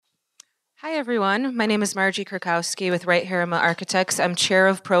Hi, everyone. My name is Margie Krakowski with Wright Harriman Architects. I'm chair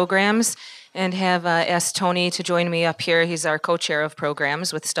of programs and have asked Tony to join me up here. He's our co-chair of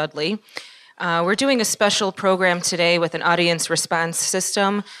programs with Studley. We're doing a special program today with an audience response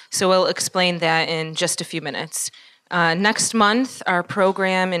system, so we'll explain that in just a few minutes. Next month, our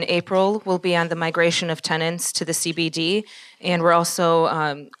program in April will be on the migration of tenants to the CBD, and we're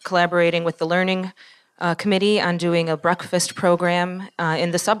also collaborating with the Learning Committee on doing a breakfast program in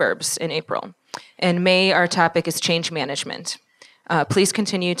the suburbs in April. In May, our topic is change management. Please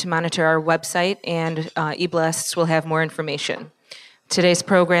continue to monitor our website, and eBlasts will have more information. Today's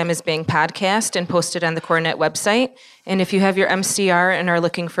program is being podcast and posted on the CoreNet website. And if you have your MCR and are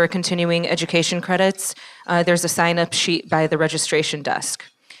looking for continuing education credits, there's a sign-up sheet by the registration desk.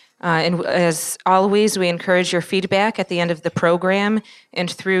 And as always, we encourage your feedback at the end of the program, and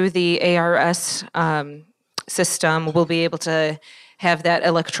through the ARS system, we'll be able to have that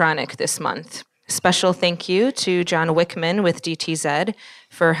electronic this month. Special thank you to John Wickman with DTZ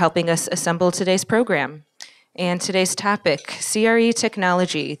for helping us assemble today's program. And today's topic, CRE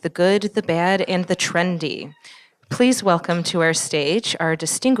technology, the good, the bad, and the trendy. Please welcome to our stage our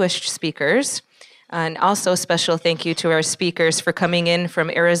distinguished speakers. And also special thank you to our speakers for coming in from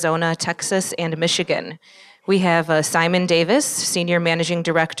Arizona, Texas, and Michigan. We have Simon Davis, Senior Managing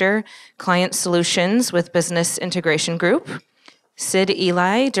Director, Client Solutions with Business Integration Group. Sid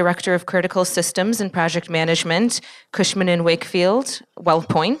Eli, Director of Critical Systems and Project Management, Cushman & Wakefield,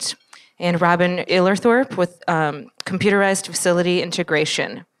 Wellpoint. And Robin Illerthorpe with Computerized Facility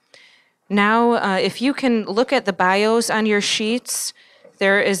Integration. Now, if you can look at the bios on your sheets,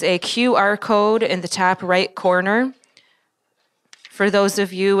 there is a QR code in the top right corner. For those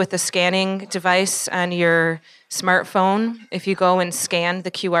of you with a scanning device on your smartphone, if you go and scan the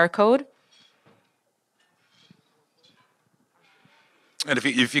QR code. And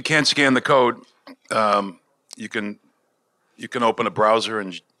if you can't scan the code, you can open a browser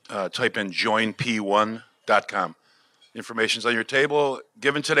and type in joinp1.com. Information's on your table.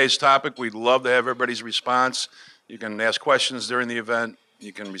 Given today's topic, we'd love to have everybody's response. You can ask questions during the event.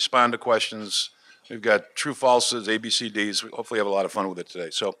 You can respond to questions. We've got true falses, ABCDs. We hopefully have a lot of fun with it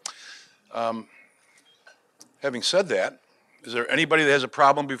today. So, having said that, is there anybody that has a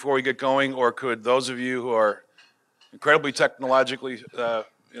problem before we get going, or could those of you who are incredibly technologically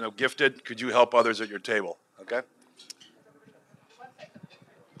gifted, could you help others at your table? Okay?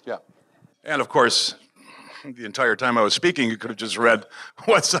 Yeah. And of course, the entire time I was speaking, you could have just read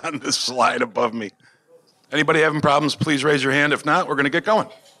what's on this slide above me. Anybody having problems, please raise your hand. If not, we're going to get going.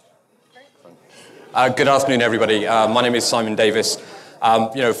 Good afternoon, everybody. My name is Simon Davis.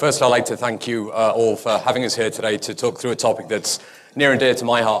 First I'd like to thank you all for having us here today to talk through a topic that's near and dear to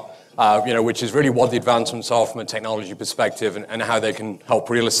my heart, which is really what the advancements are from a technology perspective and how they can help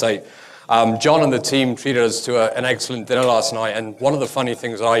real estate. John and the team treated us to an excellent dinner last night, and one of the funny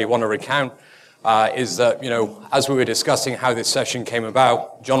things I want to recount is that, as we were discussing how this session came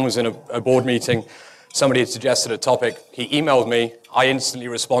about, John was in a board meeting. Somebody had suggested a topic. He emailed me. I instantly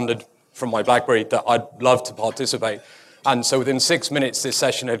responded from my BlackBerry that I'd love to participate. And so within 6 minutes, this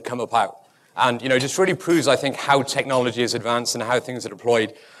session had come about. And, just really proves, I think, how technology is advanced and how things are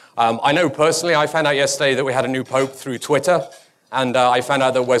deployed. I know personally, I found out yesterday that we had a new pope through Twitter. And I found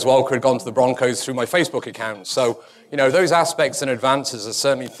out that Wes Welker had gone to the Broncos through my Facebook account. So, those aspects and advances are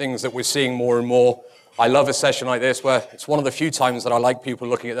certainly things that we're seeing more and more. I love a session like this where it's one of the few times that I like people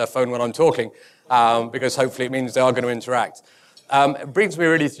looking at their phone when I'm talking, because hopefully it means they are going to interact. It brings me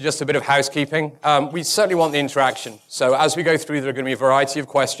really to just a bit of housekeeping. We certainly want the interaction. So as we go through, there are going to be a variety of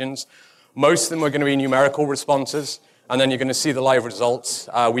questions. Most of them are going to be numerical responses, and then you're going to see the live results.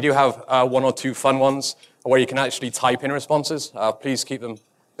 We do have one or two fun ones where you can actually type in responses. Please keep them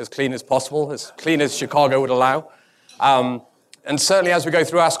as clean as possible, as clean as Chicago would allow. And certainly as we go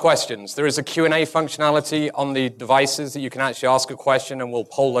through, ask questions. There is a Q&A functionality on the devices that you can actually ask a question, and we'll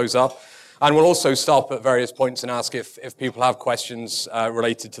poll those up. And we'll also stop at various points and ask if people have questions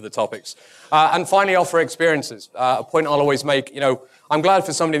related to the topics. And finally, offer experiences. A point I'll always make, I'm glad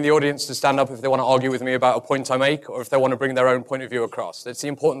for somebody in the audience to stand up if they want to argue with me about a point I make, or if they want to bring their own point of view across. That's the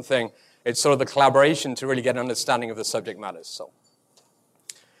important thing. It's sort of the collaboration to really get an understanding of the subject matters.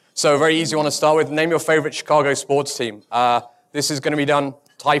 So very easy one to start with. Name your favorite Chicago sports team. This is going to be done.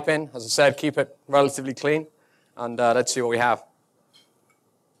 Type in, as I said, keep it relatively clean. And let's see what we have.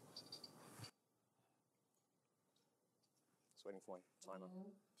 Just waiting for my timer.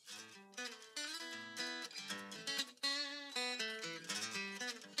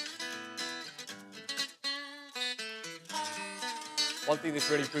 One thing this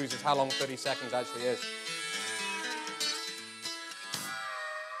really proves is how long 30 seconds actually is.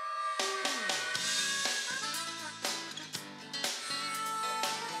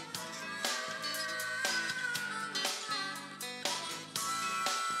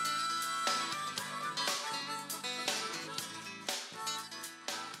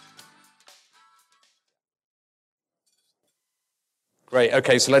 Great.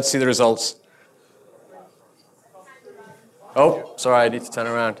 Okay, so let's see the results. Oh, sorry, I need to turn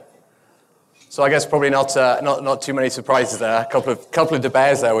around. So I guess probably not too many surprises there. A couple of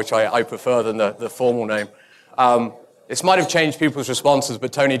DeBears there, which I prefer than the formal name. This might have changed people's responses,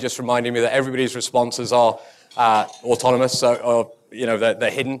 but Tony just reminded me that everybody's responses are autonomous, so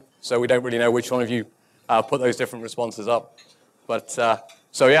they're hidden. So we don't really know which one of you put those different responses up. But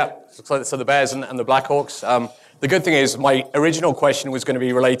so yeah, looks like the Bears and the Blackhawks. The good thing is my original question was going to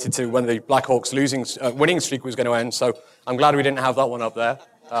be related to when the Blackhawks winning streak was going to end. So I'm glad we didn't have that one up there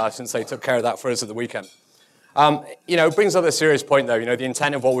since they took care of that for us at the weekend. It brings up a serious point, though. The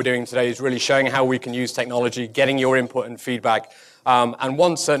intent of what we're doing today is really showing how we can use technology, getting your input and feedback. And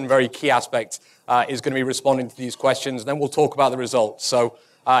one certain very key aspect is going to be responding to these questions. And then we'll talk about the results. So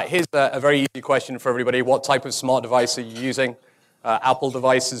here's a very easy question for everybody. What type of smart device are you using? Apple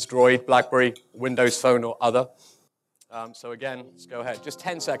devices, Droid, BlackBerry, Windows Phone, or other? So again, let's go ahead. Just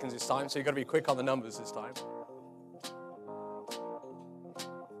 10 seconds this time, so you've got to be quick on the numbers this time.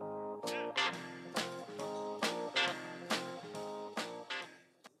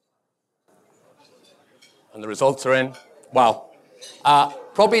 And the results are in. Wow.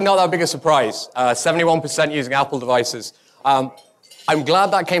 Probably not that big a surprise. 71% using Apple devices. I'm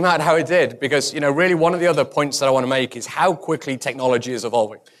glad that came out how it did, because really one of the other points that I want to make is how quickly technology is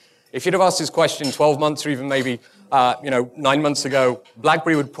evolving. If you'd have asked this question 12 months or even maybe 9 months ago,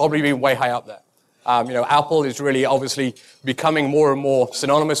 BlackBerry would probably be way high up there. Apple is really obviously becoming more and more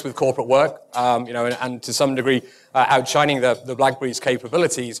synonymous with corporate work, and to some degree outshining the BlackBerry's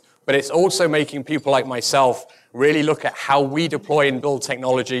capabilities. But it's also making people like myself really look at how we deploy and build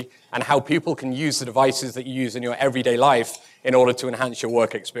technology and how people can use the devices that you use in your everyday life in order to enhance your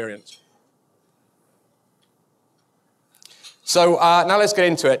work experience. So now let's get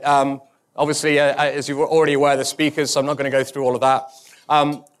into it. Obviously, as you're already aware, the speakers, so I'm not going to go through all of that.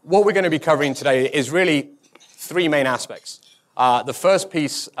 What we're going to be covering today is really three main aspects. The first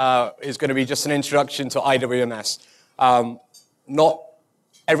piece is going to be just an introduction to IWMS. Not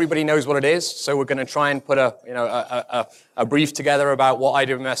everybody knows what it is, so we're going to try and put a brief together about what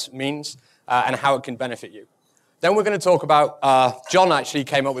IWMS means and how it can benefit you. Then we're going to talk about, John actually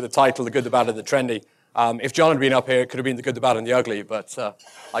came up with the title, The Good, the Bad, and the Trendy. If John had been up here, it could have been The Good, the Bad, and the Ugly, but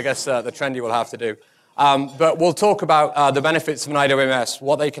I guess the Trendy will have to do. But we'll talk about the benefits of an IWMS,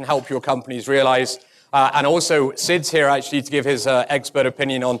 what they can help your companies realize, and also Sid's here actually to give his expert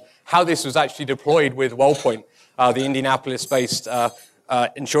opinion on how this was actually deployed with Wellpoint, the Indianapolis-based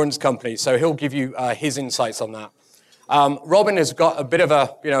insurance company. So he'll give you his insights on that. Robin has got a bit of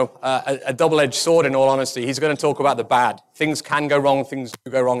a double-edged sword, in all honesty. He's going to talk about the bad. Things can go wrong, things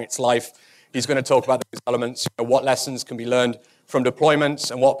do go wrong, it's life. He's going to talk about those elements, what lessons can be learned from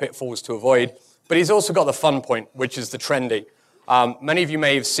deployments and what pitfalls to avoid. But he's also got the fun point, which is the trendy. Many of you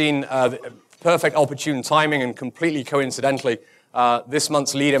may have seen perfect opportune timing, and completely coincidentally, this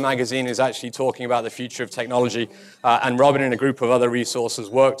month's Leader magazine is actually talking about the future of technology, and Robin and a group of other resources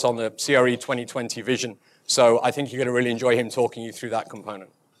worked on the CRE 2020 vision. So I think you're going to really enjoy him talking you through that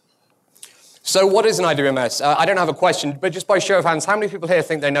component. So what is an IWMS? I don't have a question, but just by show of hands, how many people here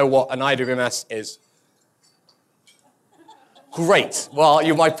think they know what an IWMS is? Great. Well,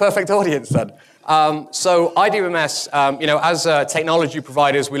 you're my perfect audience then. So IWMS, as technology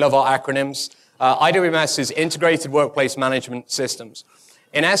providers, we love our acronyms. IWMS is Integrated Workplace Management Systems.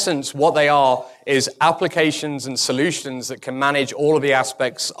 In essence, what they are is applications and solutions that can manage all of the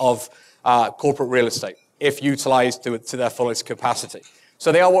aspects of corporate real estate, if utilized to their fullest capacity.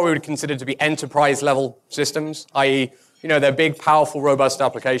 So they are what we would consider to be enterprise-level systems, i.e., they're big, powerful, robust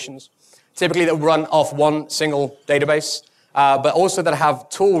applications, typically that run off one single database, but also that have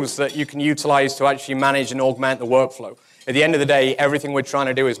tools that you can utilize to actually manage and augment the workflow. At the end of the day, everything we're trying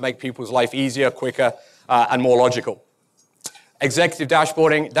to do is make people's life easier, quicker, and more logical. Executive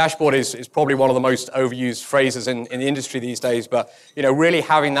dashboarding. Dashboard is probably one of the most overused phrases in the industry these days, but really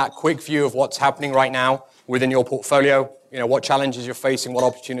having that quick view of what's happening right now within your portfolio, what challenges you're facing, what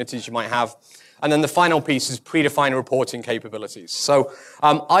opportunities you might have. And then the final piece is predefined reporting capabilities. So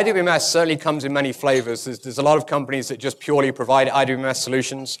IWMS certainly comes in many flavors. There's a lot of companies that just purely provide IWMS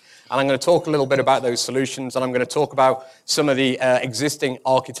solutions, and I'm going to talk a little bit about those solutions, and I'm going to talk about some of the existing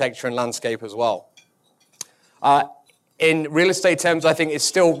architecture and landscape as well. In real estate terms, I think it's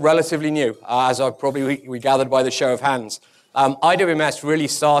still relatively new, as we gathered by the show of hands. IWMS really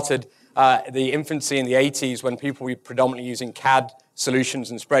started the infancy in the 80s when people were predominantly using CAD solutions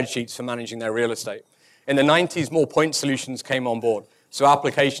and spreadsheets for managing their real estate. In the 90s, more point solutions came on board, so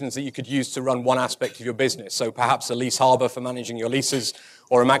applications that you could use to run one aspect of your business, so perhaps a lease harbor for managing your leases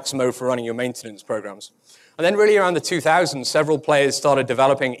or a Maximo for running your maintenance programs. And then really around the 2000s, several players started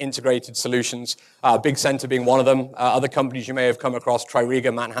developing integrated solutions, Big Center being one of them. Other companies you may have come across,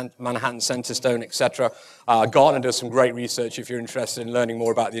 Tririga, Manhattan Centerstone, etc. Gartner does some great research if you're interested in learning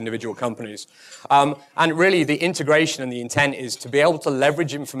more about the individual companies. And really the integration and the intent is to be able to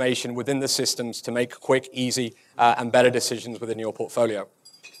leverage information within the systems to make quick, easy, and better decisions within your portfolio.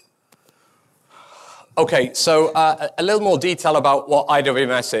 Okay, so a little more detail about what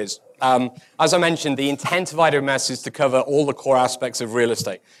IWMS is. As I mentioned, the intent of IWMS is to cover all the core aspects of real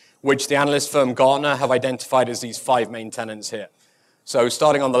estate, which the analyst firm Gartner have identified as these 5 main tenets here. So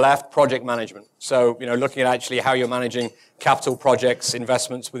starting on the left, project management. So, looking at actually how you're managing capital projects,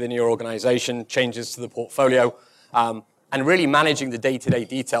 investments within your organization, changes to the portfolio, and really managing the day-to-day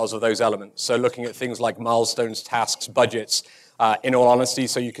details of those elements. So looking at things like milestones, tasks, budgets, in all honesty,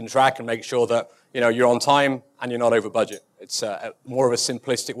 so you can track and make sure that you're on time and you're not over budget. It's more of a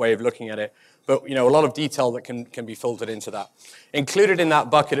simplistic way of looking at it, but a lot of detail that can be filtered into that. Included in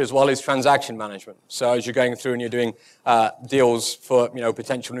that bucket as well is transaction management. So as you're going through and you're doing deals for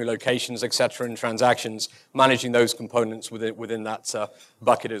potential new locations, etc., and transactions, managing those components within that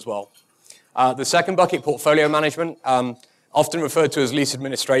bucket as well. The second bucket, portfolio management, often referred to as lease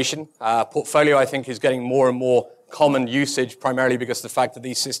administration. Portfolio, I think, is getting more and more common usage, primarily because of the fact that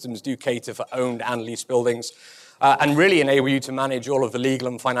these systems do cater for owned and leased buildings, and really enable you to manage all of the legal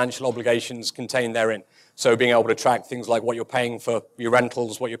and financial obligations contained therein. So being able to track things like what you're paying for your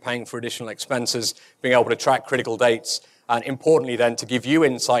rentals, what you're paying for additional expenses, being able to track critical dates, and importantly then to give you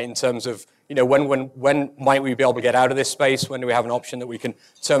insight in terms of when might we be able to get out of this space, when do we have an option that we can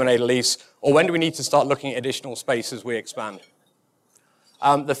terminate a lease, or when do we need to start looking at additional space as we expand.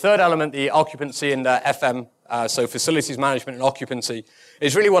 The third element, the occupancy and FM, so facilities management and occupancy,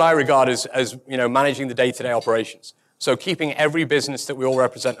 is really what I regard as managing the day-to-day operations. So keeping every business that we all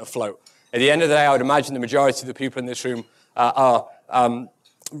represent afloat. At the end of the day, I would imagine the majority of the people in this room are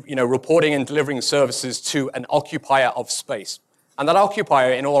reporting and delivering services to an occupier of space. And that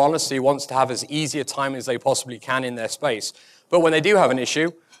occupier, in all honesty, wants to have as easy a time as they possibly can in their space. But when they do have an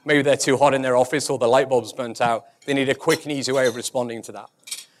issue, maybe they're too hot in their office or the light bulb's burnt out, they need a quick and easy way of responding to that.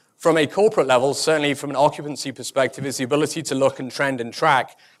 From a corporate level, certainly from an occupancy perspective, is the ability to look and trend and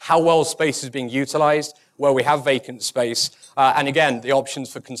track how well space is being utilized, where we have vacant space, and again, the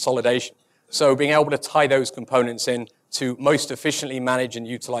options for consolidation. So being able to tie those components in to most efficiently manage and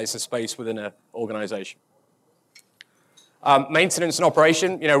utilize the space within an organization. Maintenance and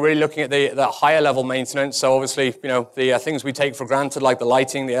operation, really looking at the higher level maintenance. So obviously, the things we take for granted, like the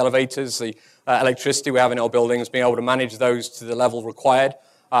lighting, the elevators, the electricity we have in our buildings, being able to manage those to the level required,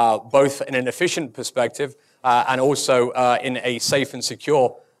 both in an efficient perspective and also in a safe and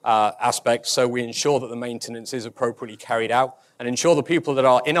secure aspect. So we ensure that the maintenance is appropriately carried out and ensure the people that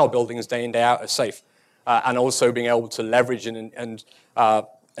are in our buildings day in, day out are safe. And also being able to leverage and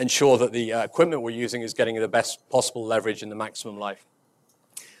ensure that the equipment we're using is getting the best possible leverage and the maximum life.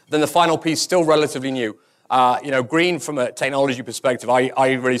 Then the final piece, still relatively new. Green from a technology perspective,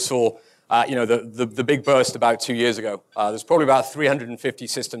 I really saw the big burst about 2 years ago. There's probably about 350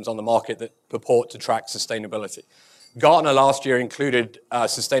 systems on the market that purport to track sustainability. Gartner last year included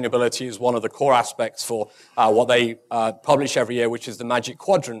sustainability as one of the core aspects for what they publish every year, which is the Magic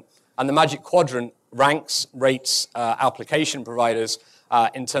Quadrant. And the Magic Quadrant rates application providers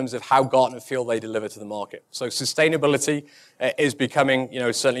in terms of how Gartner feel they deliver to the market. So sustainability is becoming,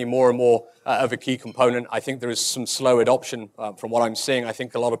 certainly more and more of a key component. I think there is some slow adoption from what I'm seeing. I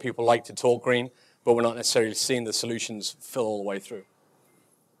think a lot of people like to talk green, but we're not necessarily seeing the solutions fill all the way through.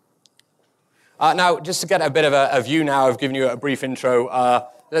 Now, just to get a bit of a view now, I've given you a brief intro. I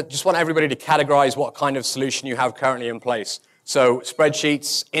just want everybody to categorize what kind of solution you have currently in place. So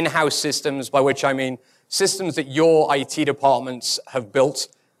spreadsheets, in-house systems, by which I mean systems that your IT departments have built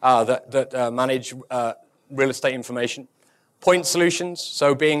that manage real estate information. Point solutions,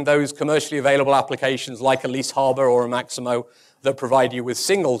 so being those commercially available applications like a Lease Harbor or a Maximo that provide you with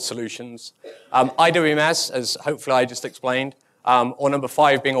single solutions. IWMS, as hopefully I just explained, or number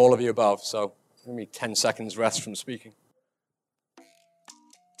 5 being all of the above. So give me 10 seconds rest from speaking.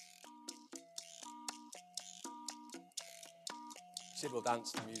 Sid will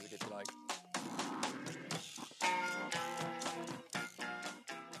dance to music if you like.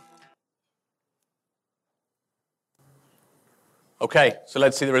 Okay, so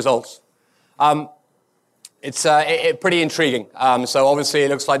let's see the results. It's pretty intriguing. So obviously it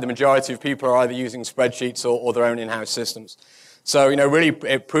looks like the majority of people are either using spreadsheets or their own in-house systems. So, really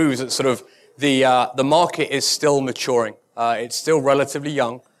it proves that sort of the market is still maturing. It's still relatively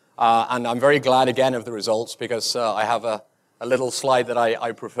young. And I'm very glad again of the results because I have a little slide that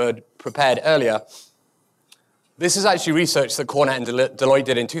I prepared earlier. This is actually research that Cornet and Deloitte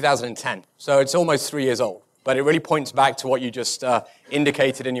did in 2010. So it's almost 3 years old. But it really points back to what you just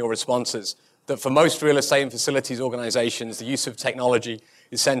indicated in your responses, that for most real estate and facilities organizations, the use of technology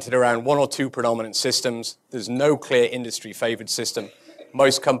is centered around one or two predominant systems. There's no clear industry-favored system.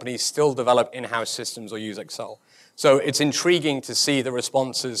 Most companies still develop in-house systems or use Excel. So it's intriguing to see the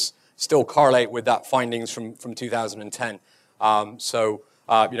responses still correlate with that findings from 2010.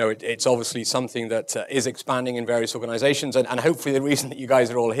 It's obviously something that is expanding in various organizations, and hopefully the reason that you guys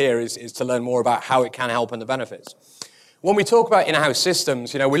are all here is to learn more about how it can help and the benefits. When we talk about in-house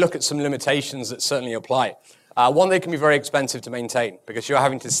systems, we look at some limitations that certainly apply. One, they can be very expensive to maintain because you're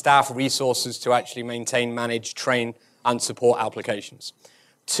having to staff resources to actually maintain, manage, train, and support applications.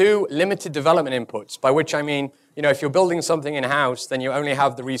 Two, limited development inputs, by which I mean, if you're building something in-house, then you only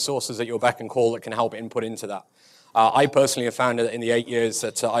have the resources at your beck and call that can help input into that. I personally have found that in the 8 years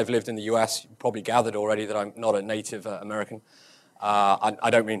that I've lived in the US, you probably gathered already that I'm not a native American. I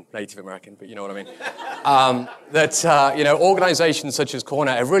don't mean Native American, but you know what I mean. Organizations such as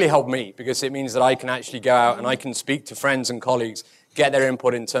Cornet have really helped me because it means that I can actually go out and I can speak to friends and colleagues, get their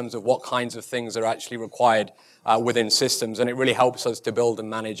input in terms of what kinds of things are actually required within systems, and it really helps us to build and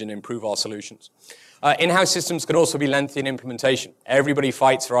manage and improve our solutions. In-house systems can also be lengthy in implementation. Everybody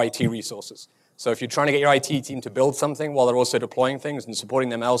fights for IT resources. So if you're trying to get your IT team to build something while they're also deploying things and supporting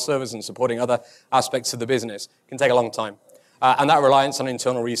their mail servers and supporting other aspects of the business, it can take a long time. And that reliance on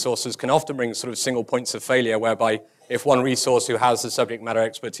internal resources can often bring sort of single points of failure, whereby if one resource who has the subject matter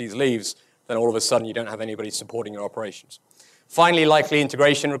expertise leaves, then all of a sudden you don't have anybody supporting your operations. Finally, likely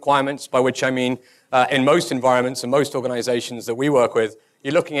integration requirements, by which I mean in most environments and most organizations that we work with,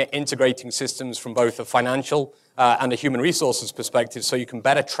 you're looking at integrating systems from both a financial and a human resources perspective so you can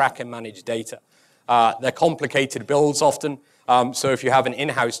better track and manage data. They're complicated builds often, so if you have an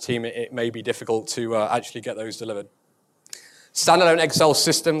in-house team, it may be difficult to actually get those delivered. Standalone Excel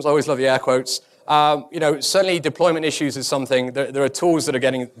systems, I always love the air quotes. Certainly deployment issues is something, there are tools that are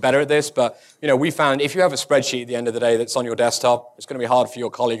getting better at this, but we found if you have a spreadsheet at the end of the day that's on your desktop, it's going to be hard for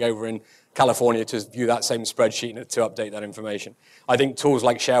your colleague over in California to view that same spreadsheet and to update that information. I think tools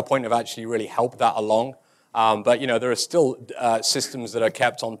like SharePoint have actually really helped that along. But there are still systems that are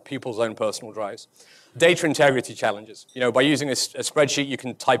kept on people's own personal drives. Data integrity challenges. By using a spreadsheet, you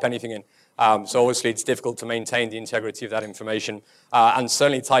can type anything in. So obviously, it's difficult to maintain the integrity of that information, and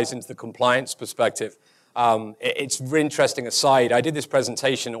certainly ties into the compliance perspective. It's a very interesting aside. I did this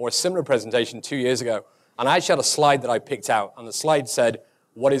presentation, or a similar presentation, 2 years ago, and I actually had a slide that I picked out, and the slide said,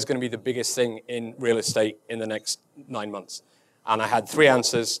 what is going to be the biggest thing in real estate in the next 9 months? And I had 3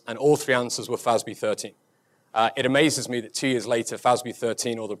 answers, and all 3 answers were FASB 13. It amazes me that 2 years later, FASB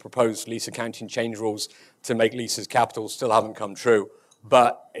 13, or the proposed lease accounting change rules to make leases capital, still haven't come true.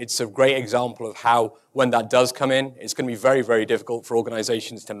 But it's a great example of how, when that does come in, it's going to be very, very difficult for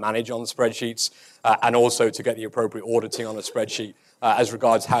organizations to manage on spreadsheets and also to get the appropriate auditing on a spreadsheet as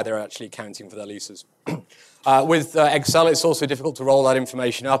regards how they're actually accounting for their leases. With Excel, it's also difficult to roll that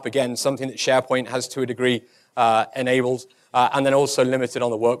information up. Again, something that SharePoint has to a degree enabled, and then also limited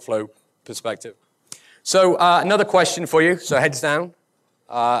on the workflow perspective. So another question for you, so heads down.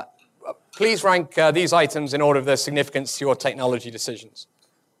 Please rank these items in order of their significance to your technology decisions.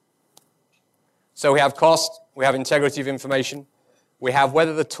 So we have cost, we have integrity of information, we have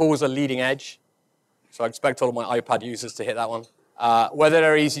whether the tools are leading edge. So I expect all of my iPad users to hit that one. Whether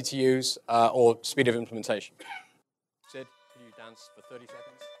they're easy to use or speed of implementation. Sid, can you dance for 30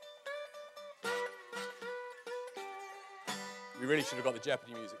 seconds? We really should have got the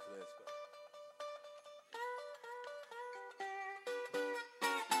Jeopardy music for this.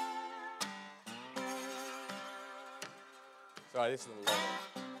 Sorry, this is a little long.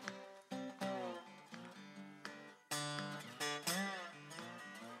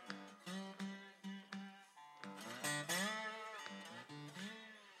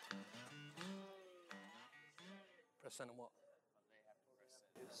 Press send on what?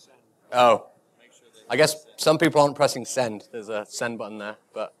 Oh. I guess some people aren't pressing send. There's a send button there,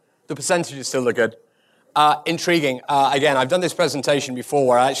 but the percentages still look good. Intriguing. Again, I've done this presentation before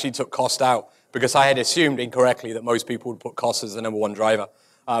where I actually took cost out because I had assumed incorrectly that most people would put cost as the number one driver.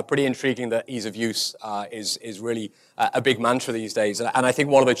 Pretty intriguing that ease of use is really a big mantra these days. And I think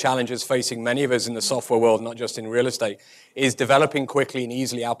one of the challenges facing many of us in the software world, not just in real estate, is developing quickly and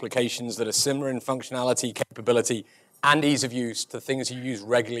easily applications that are similar in functionality, capability, and ease of use to things you use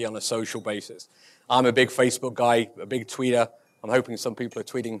regularly on a social basis. I'm a big Facebook guy, a big tweeter. I'm hoping some people are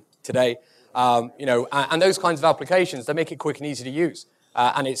tweeting today. And those kinds of applications, they make it quick and easy to use.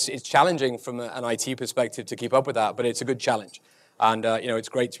 And it's challenging from an IT perspective to keep up with that, but it's a good challenge. And it's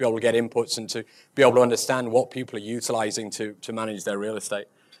great to be able to get inputs and to be able to understand what people are utilizing to manage their real estate.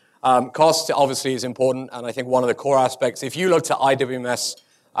 Cost obviously is important, and I think one of the core aspects, if you looked at IWMS,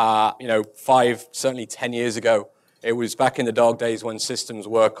 5, certainly 10 years ago, it was back in the dog days when systems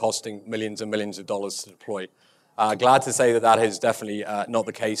were costing millions and millions of dollars to deploy. Glad to say that that is definitely not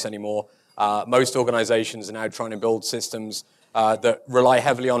the case anymore. Most organizations are now trying to build systems that rely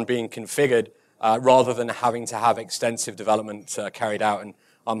heavily on being configured rather than having to have extensive development carried out. And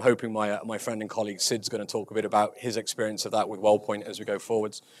I'm hoping my friend and colleague Sid's going to talk a bit about his experience of that with Wellpoint as we go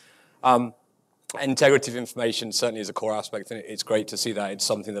forwards. Integrity of information certainly is a core aspect, and it's great to see that. It's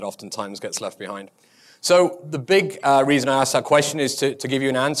something that oftentimes gets left behind. So the big reason I asked that question is to give you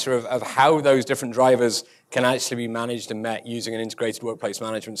an answer of how those different drivers can actually be managed and met using an integrated workplace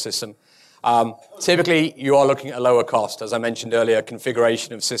management system. Typically, you are looking at a lower cost. As I mentioned earlier,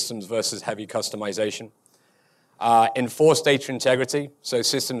 configuration of systems versus heavy customization. Enforced data integrity, so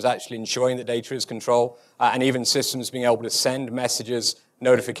systems actually ensuring that data is controlled, and even systems being able to send messages,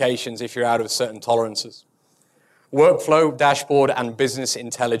 notifications if you're out of certain tolerances. Workflow, dashboard, and business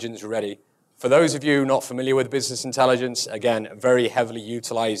intelligence ready. For those of you not familiar with business intelligence, again, very heavily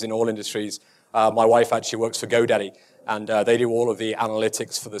utilized in all industries. My wife actually works for GoDaddy, and they do all of the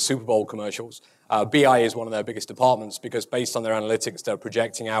analytics for the Super Bowl commercials. BI is one of their biggest departments because based on their analytics, they're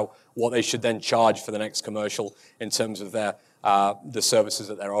projecting out what they should then charge for the next commercial in terms of their the services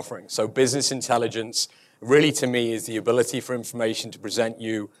that they're offering. So business intelligence really to me is the ability for information to present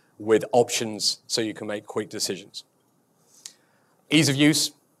you with options so you can make quick decisions. Ease of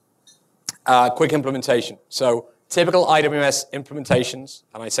use, quick implementation. So typical IWMS implementations,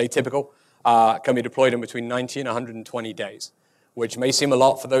 and I say typical, can be deployed in between 90 and 120 days, which may seem a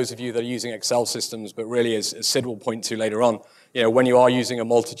lot for those of you that are using Excel systems, but really, as Sid will point to later on, when you are using a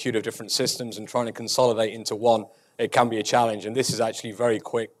multitude of different systems and trying to consolidate into one, it can be a challenge. And this is actually very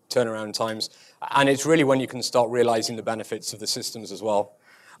quick turnaround times. And it's really when you can start realizing the benefits of the systems as well.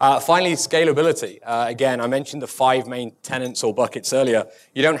 Finally, scalability. Again, I mentioned the 5 main tenets or buckets earlier.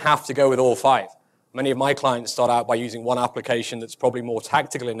 You don't have to go with all 5. Many of my clients start out by using one application that's probably more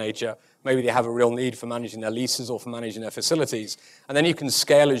tactical in nature. Maybe they have a real need for managing their leases or for managing their facilities. And then you can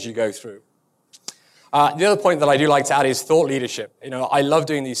scale as you go through. The other point that I do like to add is thought leadership. I love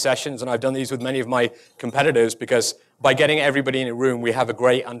doing these sessions, and I've done these with many of my competitors because by getting everybody in a room, we have a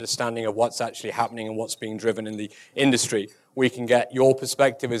great understanding of what's actually happening and what's being driven in the industry. We can get your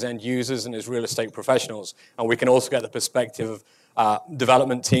perspective as end users and as real estate professionals, and we can also get the perspective of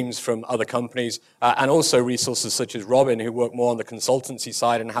development teams from other companies, and also resources such as Robin, who work more on the consultancy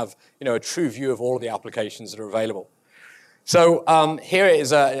side and have a true view of all of the applications that are available. So here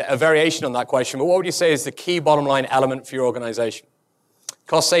is a variation on that question, but what would you say is the key bottom line element for your organization?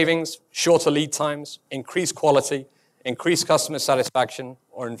 Cost savings, shorter lead times, increased quality, increased customer satisfaction,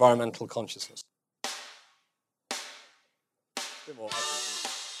 or environmental consciousness?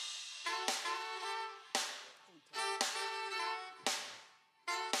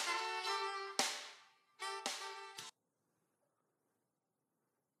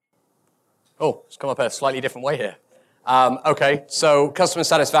 Oh, it's come up a slightly different way here. Okay, so customer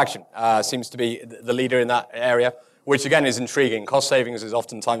satisfaction seems to be the leader in that area, which again is intriguing. Cost savings is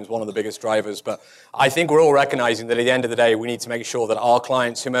oftentimes one of the biggest drivers, but I think we're all recognizing that at the end of the day, we need to make sure that our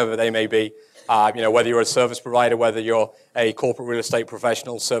clients, whomever they may be, whether you're a service provider, whether you're a corporate real estate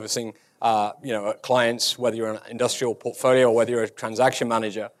professional servicing clients, whether you're an industrial portfolio or whether you're a transaction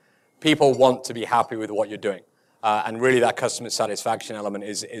manager, people want to be happy with what you're doing. And really that customer satisfaction element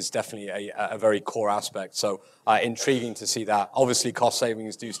is definitely a very core aspect. So intriguing to see that. Obviously cost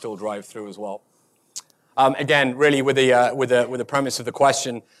savings do still drive through as well. Again, really with the premise of the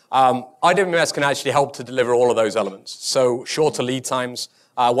question, IWMS can actually help to deliver all of those elements. So shorter lead times.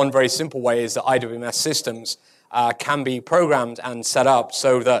 One very simple way is that IWMS systems can be programmed and set up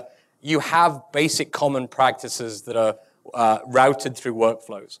so that you have basic common practices that are routed through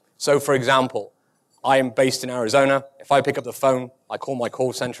workflows. So for example, I am based in Arizona. If I pick up the phone, I call my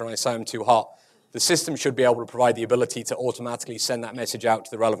call center and I say I'm too hot, the system should be able to provide the ability to automatically send that message out to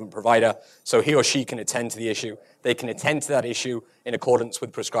the relevant provider so he or she can attend to the issue. They can attend to that issue in accordance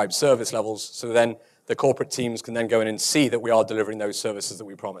with prescribed service levels, so then the corporate teams can then go in and see that we are delivering those services that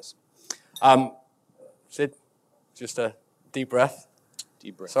we promise. Sid, just a deep breath.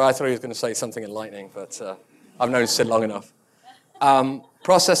 Deep breath. So I thought he was going to say something enlightening, but I've known Sid long enough.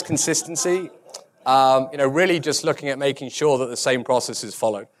 Process consistency. Really just looking at making sure that the same process is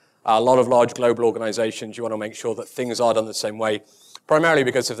followed. A lot of large global organizations, you want to make sure that things are done the same way, primarily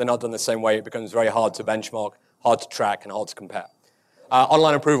because if they're not done the same way, it becomes very hard to benchmark, hard to track, and hard to compare.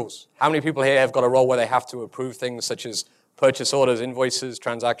 Online approvals. How many people here have got a role where they have to approve things such as Purchase orders, invoices,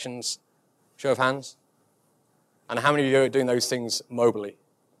 transactions? Show of hands. And how many of you are doing those things mobily?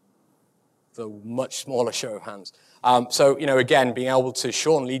 The much smaller show of hands. So, again, being able to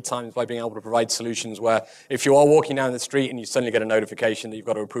shorten lead times by being able to provide solutions where if you are walking down the street and you suddenly get a notification that you've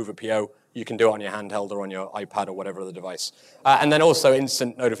got to approve a PO, you can do it on your handheld or on your iPad or whatever other device. And then also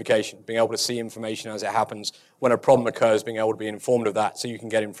instant notification, being able to see information as it happens. When a problem occurs, being able to be informed of that so you can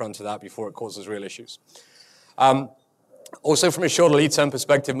get in front of that before it causes real issues. Also, from a shorter lead time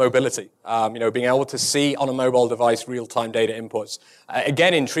perspective, mobility. Being able to see on a mobile device real-time data inputs.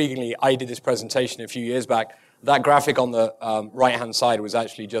 Again, intriguingly, I did this presentation a few years back. That graphic on the right-hand side was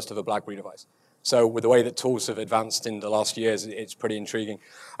actually just of a BlackBerry device. So with the way that tools have advanced in the last years, it's pretty intriguing.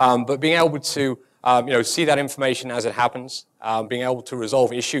 But being able to see that information as it happens, being able to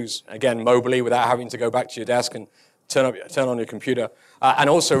resolve issues, again, mobily without having to go back to your desk and turn on your computer, and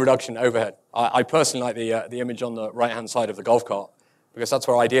also reduction in overhead. I personally like the image on the right-hand side of the golf cart, because that's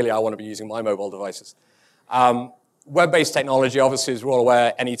where ideally I want to be using my mobile devices. Web-based technology, obviously, as we're all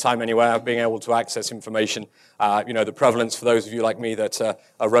aware, anytime, anywhere, being able to access information. The prevalence for those of you like me that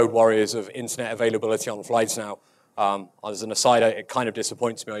are road warriors of internet availability on flights now. As an aside, it kind of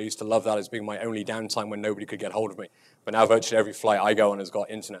disappoints me. I used to love that as being my only downtime when nobody could get hold of me. But now virtually every flight I go on has got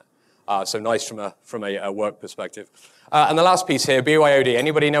internet. So nice from a work perspective. And the last piece here, BYOD.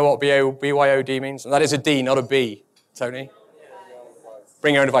 Anybody know what BYOD means? And that is a D, not a B. Tony?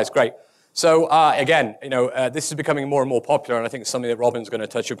 Bring your own device. Great. So again, this is becoming more and more popular, and I think it's something that Robin's going to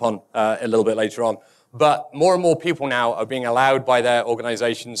touch upon a little bit later on. But more and more people now are being allowed by their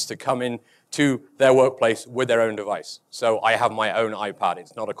organizations to come in to their workplace with their own device. So I have my own iPad.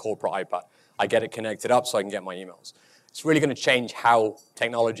 It's not a corporate iPad. I get it connected up so I can get my emails. It's really going to change how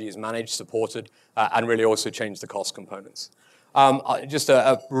technology is managed, supported, and really also change the cost components. Just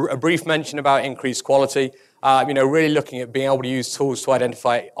a brief mention about increased quality. Really looking at being able to use tools to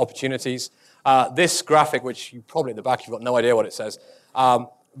identify opportunities. This graphic, which you probably at the back, you've got no idea what it says,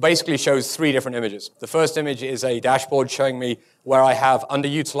 basically shows three different images. The first image is a dashboard showing me where I have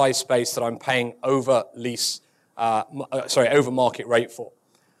underutilized space that I'm paying over market rate for.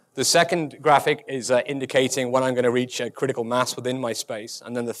 The second graphic is indicating when I'm going to reach a critical mass within my space,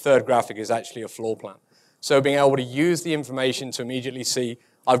 and then the third graphic is actually a floor plan. So being able to use the information to immediately see,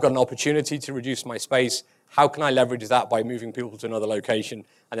 I've got an opportunity to reduce my space, how can I leverage that by moving people to another location,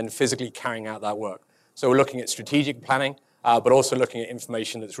 and then physically carrying out that work. So we're looking at strategic planning, but also looking at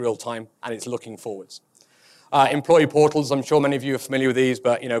information that's real time, and it's looking forwards. Employee portals, I'm sure many of you are familiar with these,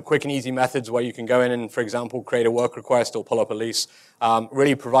 but quick and easy methods where you can go in and, for example, create a work request or pull up a lease,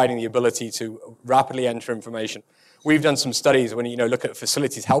 really providing the ability to rapidly enter information. We've done some studies when you look at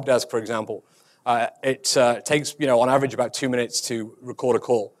facilities help desk, for example. It takes on average about 2 minutes to record a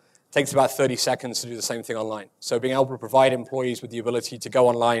call. It takes about 30 seconds to do the same thing online. So being able to provide employees with the ability to go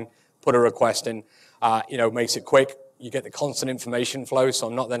online, put a request in, makes it quick. You get the constant information flow, so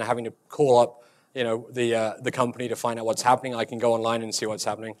I'm not then having to call up the company to find out what's happening. I can go online and see what's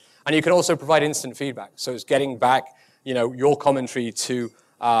happening. And you can also provide instant feedback. So it's getting back, your commentary to,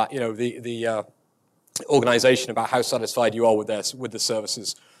 the organization about how satisfied you are with the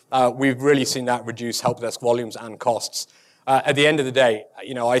services. We've really seen that reduce help desk volumes and costs. At the end of the day,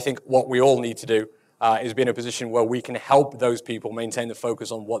 I think what we all need to do is be in a position where we can help those people maintain the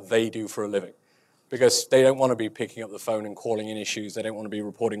focus on what they do for a living. Because they don't want to be picking up the phone and calling in issues. They don't want to be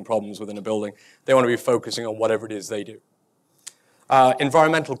reporting problems within a building. They want to be focusing on whatever it is they do.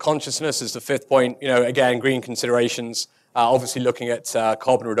 Environmental consciousness is the fifth point. Again, green considerations, obviously looking at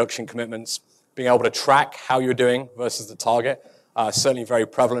carbon reduction commitments, being able to track how you're doing versus the target. Certainly very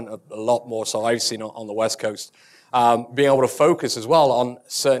prevalent, a lot more so I've seen on the West Coast. Being able to focus as well on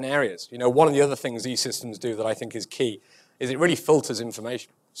certain areas. One of the other things these systems do that I think is key is it really filters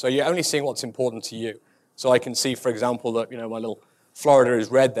information. So you're only seeing what's important to you. So I can see, for example, that my little Florida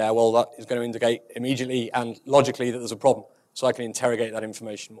is red there. Well, that is going to indicate immediately and logically that there's a problem. So I can interrogate that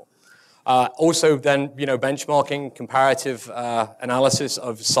information more. Also, then benchmarking, comparative analysis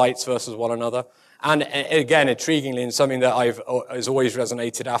of sites versus one another, and again, intriguingly, and something that has always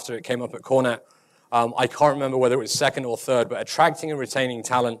resonated after it came up at Cornet. I can't remember whether it was second or third, but attracting and retaining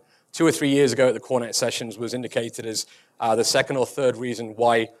talent 2 or 3 years ago at the Cornet sessions was indicated as the second or third reason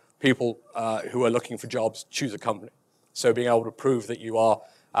why people who are looking for jobs choose a company. So being able to prove that you are,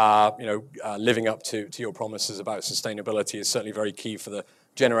 living up to your promises about sustainability is certainly very key for the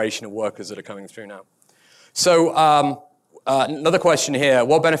generation of workers that are coming through now. So another question here: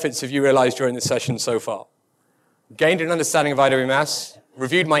 what benefits have you realized during this session so far? Gained an understanding of IWMS,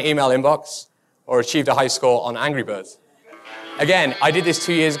 reviewed my email inbox, or achieved a high score on Angry Birds? Again, I did this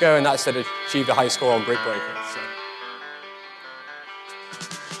 2 years ago, and that said achieved a high score on Brick Breaker. So.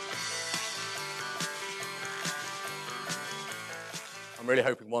 really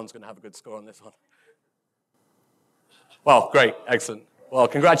hoping one's going to have a good score on this one. Well, great, excellent. Well,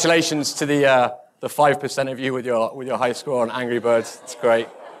 congratulations to the 5% of you with your high score on Angry Birds. It's great.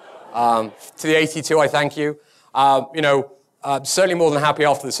 To the 82, I thank you. Certainly more than happy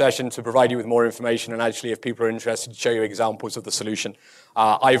after the session to provide you with more information, and actually, if people are interested, to show you examples of the solution.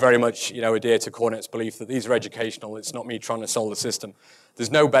 I very much, adhere to Cornet's belief that these are educational. It's not me trying to solve the system.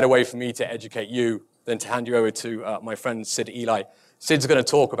 There's no better way for me to educate you than to hand you over to my friend Sid Eli. Sid's going to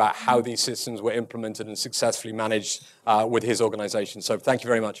talk about how these systems were implemented and successfully managed with his organization. So thank you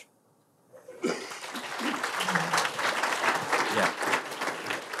very much.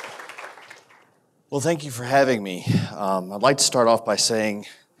 Well, thank you for having me. I'd like to start off by saying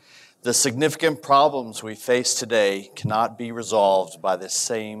the significant problems we face today cannot be resolved by the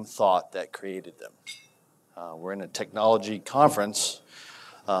same thought that created them. We're in a technology conference.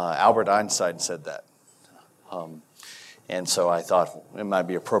 Albert Einstein said that. And so I thought it might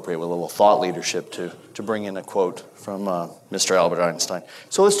be appropriate with a little thought leadership to bring in a quote from Mr. Albert Einstein.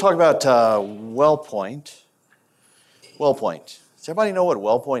 So let's talk about Wellpoint. Wellpoint. Does everybody know what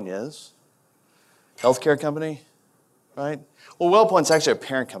Wellpoint is? Healthcare company, right? Well, Wellpoint's actually a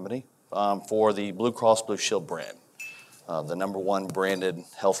parent company for the Blue Cross Blue Shield brand, the #1 branded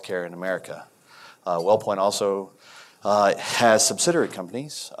healthcare in America. Wellpoint also has subsidiary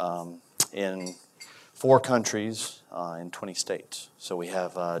companies in 4 countries in 20 states. So we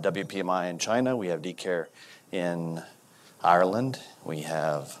have WPMI in China, we have DCare in Ireland, we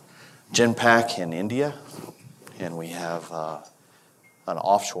have Genpact in India, and we have an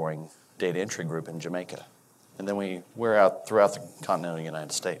offshoring data entry group in Jamaica. And then we're out throughout the continental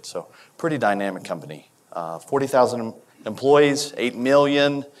United States. So pretty dynamic company. 40,000 employees, 8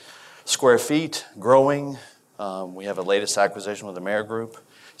 million square feet, growing. We have a latest acquisition with the Mayer Group.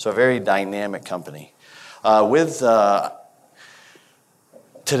 So a very dynamic company. With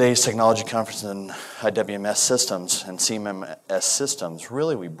today's technology conference in IWMS systems and CMMS systems,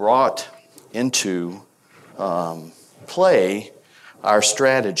 really we brought into play our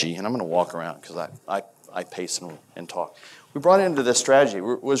strategy, and I'm going to walk around because I pace and talk. We brought into this strategy.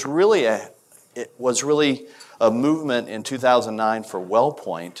 It was really a movement in 2009 for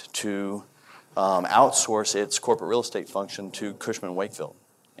Wellpoint to outsource its corporate real estate function to Cushman & Wakefield.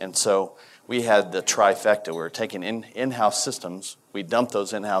 And so we had the trifecta. We were taking in-house systems. We dumped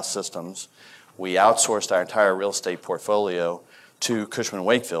those in-house systems. We outsourced our entire real estate portfolio to Cushman &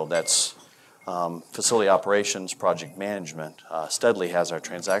 Wakefield. That's facility operations, project management. Studley has our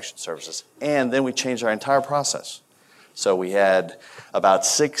transaction services. And then we changed our entire process. So we had about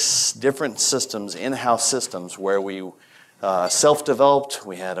 6 different systems, in-house systems, where we self-developed.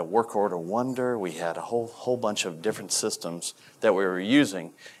 We had a work order wonder. We had a whole bunch of different systems that we were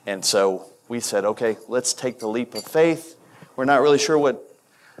using. And so we said, okay, let's take the leap of faith. We're not really sure what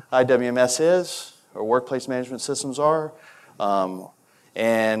IWMS is or workplace management systems are.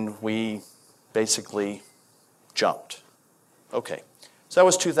 And we basically jumped. Okay, so that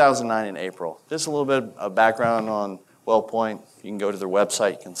was 2009 in April. This is a little bit of background on Wellpoint. You can go to their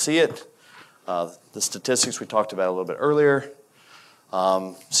website, you can see it. The statistics we talked about a little bit earlier.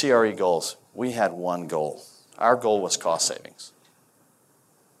 CRE goals. We had one goal. Our goal was cost savings.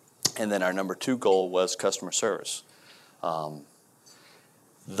 And then our number 2 goal was customer service.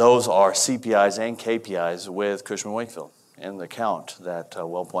 Those are CPIs and KPIs with Cushman & Wakefield and the account that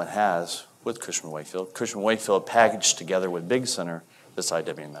Wellpoint has with Cushman & Wakefield. Cushman & Wakefield packaged together with Big Center this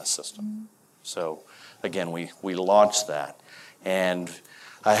IWMS system. So again, we launched that. And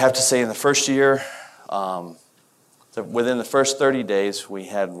I have to say in the first year, within the first 30 days, we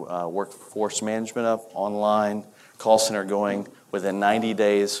had workforce management up online, call center going. Within 90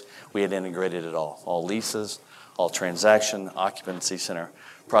 days, we had integrated it all leases, all transaction, occupancy center,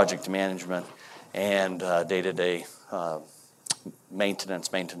 project management, and day-to-day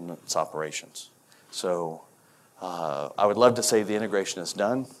maintenance operations. So I would love to say the integration is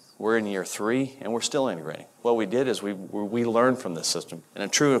done. We're in year 3, and we're still integrating. What we did is we learned from this system. In a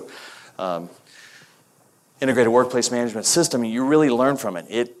true integrated workplace management system, you really learn from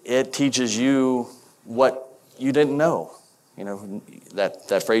it. It teaches you what you didn't know. You know,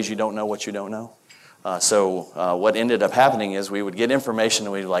 that phrase, you don't know what you don't know. So what ended up happening is we would get information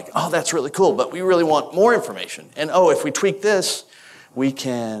and we'd be like, oh, that's really cool, but we really want more information. And oh, if we tweak this, we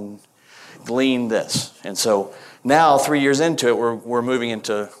can glean this. And so now, 3 years into it, we're moving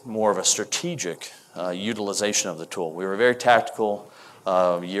into more of a strategic utilization of the tool. We were very tactical.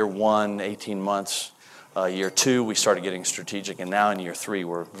 Year 1, 18 months. Year 2, we started getting strategic. And now in year 3,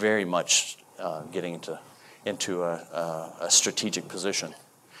 we're very much getting into a strategic position.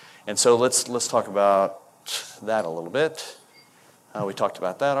 And so let's talk about that a little bit. We talked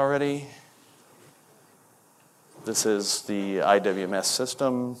about that already. This is the IWMS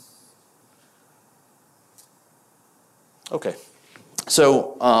system. Okay.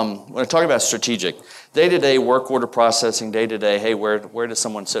 So when I talk about strategic, day-to-day work order processing, day-to-day, hey, where does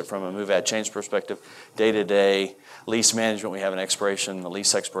someone sit from a move, add, change perspective? Day-to-day lease management, we have an expiration, a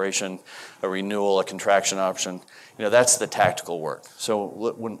lease expiration, a renewal, a contraction option. That's the tactical work. So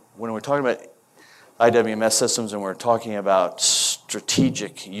when we're talking about IWMS systems and we're talking about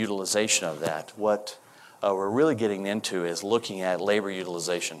strategic utilization of that, what we're really getting into is looking at labor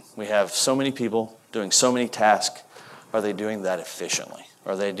utilization. We have so many people doing so many tasks. Are they doing that efficiently?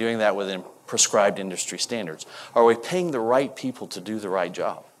 Are they doing that within prescribed industry standards? Are we paying the right people to do the right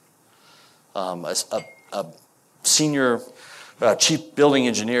job? A senior chief building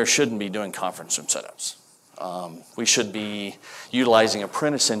engineer shouldn't be doing conference room setups. We should be utilizing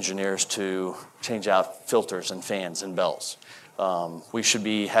apprentice engineers to change out filters and fans and belts. We should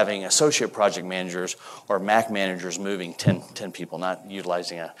be having associate project managers or MAC managers moving 10 people, not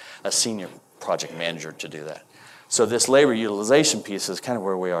utilizing a senior project manager to do that. So this labor utilization piece is kind of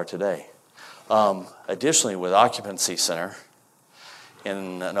where we are today. Additionally, with occupancy center,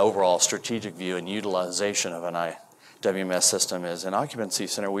 in an overall strategic view and utilization of an IWMS system is an occupancy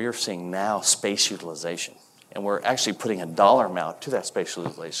center, we are seeing now space utilization. And we're actually putting a dollar amount to that space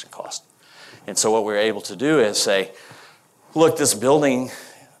utilization cost. And so what we're able to do is say, look, this building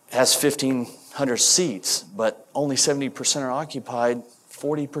has 1,500 seats, but only 70% are occupied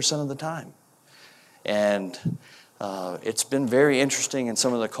 40% of the time. And it's been very interesting in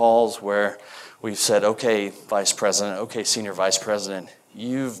some of the calls where we've said, okay, Vice President, okay, Senior Vice President,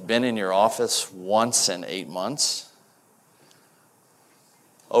 you've been in your office once in 8 months,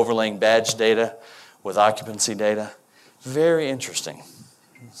 overlaying badge data with occupancy data. Very interesting,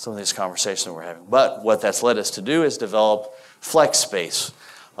 some of these conversations that we're having. But what that's led us to do is develop flex space,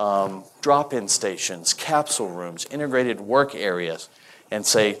 drop-in stations, capsule rooms, integrated work areas, and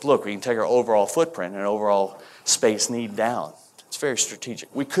say, look, we can take our overall footprint and overall space need down. It's very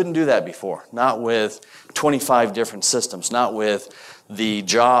strategic. We couldn't do that before, not with 25 different systems, not with the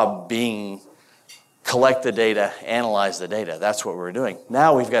job being collect the data, analyze the data. That's what we're doing.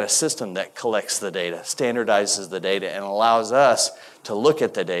 Now we've got a system that collects the data, standardizes the data, and allows us to look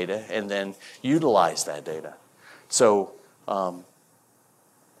at the data and then utilize that data. So,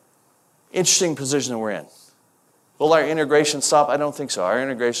 interesting position that we're in. Will our integration stop? I don't think so. Our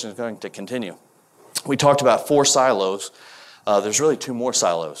integration is going to continue. We talked about 4 silos. There's really 2 more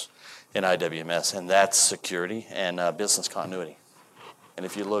silos in IWMS, and that's security and business continuity. And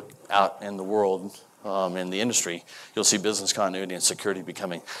if you look out in the world, in the industry, you'll see business continuity and security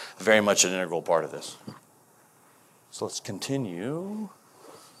becoming very much an integral part of this. So let's continue.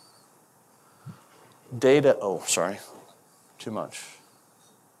 Data, oh, sorry, too much.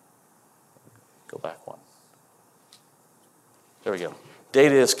 Go back one. There we go.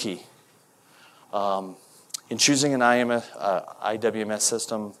 Data is key. In choosing an IWMS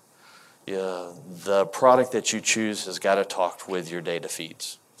system, the product that you choose has got to talk with your data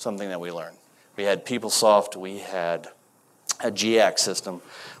feeds, something that we learned. We had PeopleSoft, we had a GX system,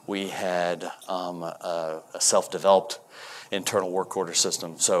 we had a self-developed internal work order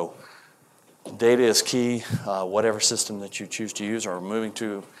system. So data is key. Whatever system that you choose to use or are moving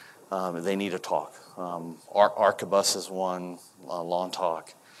to, they need a talk. Archibus is one, Long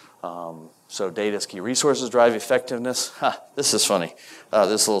Talk. So data is key. Resources drive effectiveness. This is funny.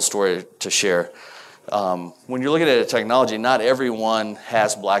 This little story to share. When you're looking at a technology, not everyone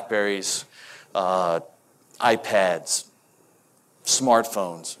has BlackBerries, iPads,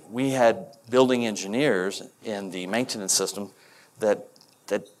 smartphones. We had building engineers in the maintenance system that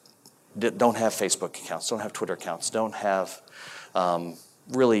don't have Facebook accounts, don't have Twitter accounts, don't have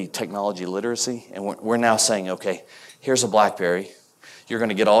really technology literacy. And we're now saying, okay, here's a BlackBerry. You're going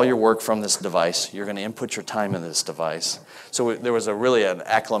to get all your work from this device. You're going to input your time in this device. So there was really an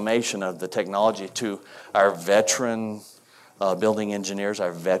acclamation of the technology to our veteran building engineers,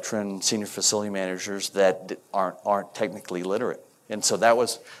 our veteran senior facility managers that aren't technically literate. And so that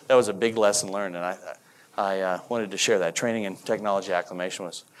was a big lesson learned. And I wanted to share that. Training and technology acclamation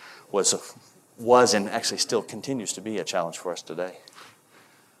was and actually still continues to be a challenge for us today.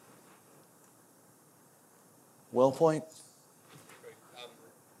 Wellpoint.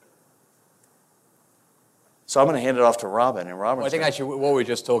 So I'm going to hand it off to Robin, and Robin. Well, I think actually what we were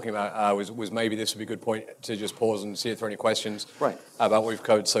just talking about was maybe this would be a good point to just pause and see if there are any questions about what we've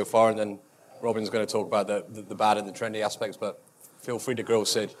covered so far, and then Robin's going to talk about the bad and the trendy aspects, but feel free to grill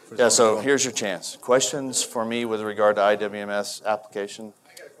Sid. Yeah, so here's your chance. Questions for me with regard to IWMS application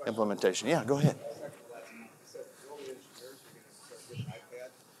implementation. Yeah, go ahead.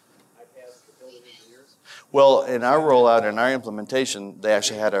 Well, in our rollout, in our implementation, they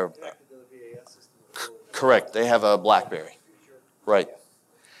actually had a, correct, they have a BlackBerry, right.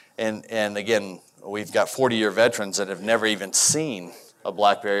 And again, we've got 40-year veterans that have never even seen a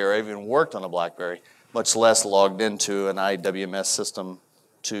BlackBerry or even worked on a BlackBerry, much less logged into an IWMS system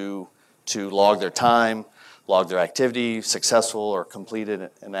to log their time, log their activity, successful or completed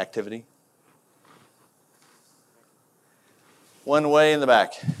an activity. One way in the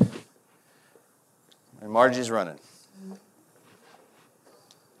back. And Margie's running. You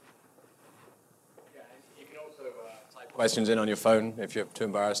can also type questions in on your phone if you're too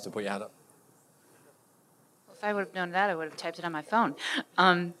embarrassed to put your hand up. Well, if I would have known that, I would have typed it on my phone.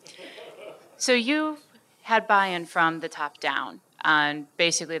 So you had buy-in from the top down on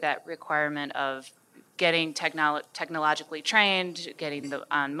basically that requirement of getting technologically trained, getting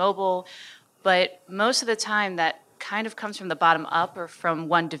on mobile, but most of the time that kind of comes from the bottom up or from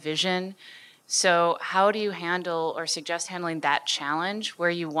one division. So how do you handle or suggest handling that challenge where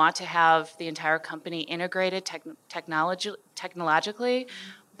you want to have the entire company integrated technologically,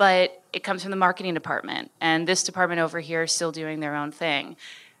 but it comes from the marketing department and this department over here is still doing their own thing?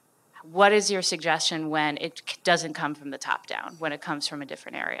 What is your suggestion when it doesn't come from the top down, when it comes from a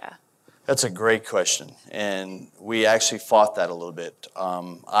different area? That's a great question, and we actually fought that a little bit.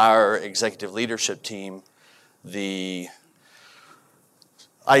 Our executive leadership team, the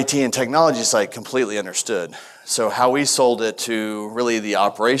IT and technology side completely understood. So how we sold it to really the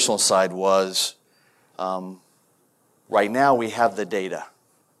operational side was, right now we have the data,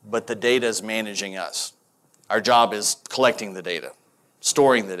 but the data is managing us. Our job is collecting the data,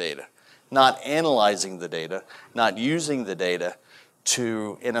 storing the data, not analyzing the data, not using the data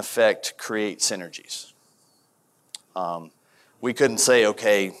to, in effect, create synergies. We couldn't say,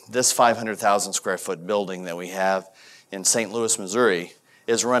 okay, this 500,000 square foot building that we have in St. Louis, Missouri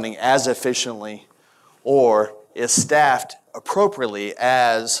is running as efficiently or is staffed appropriately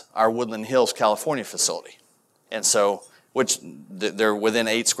as our Woodland Hills, California facility. And so, which they're within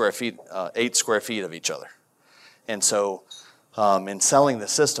 8 square feet of each other. And so in selling the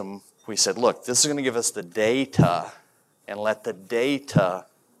system, we said, look, this is going to give us the data and let the data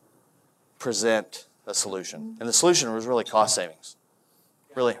present a solution. And the solution was really cost savings.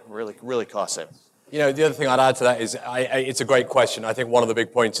 Really cost savings. You know, the other thing I'd add to that is it's a great question. I think one of the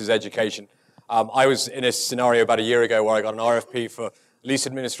big points is education. I was in a scenario about a year ago where I got an RFP for lease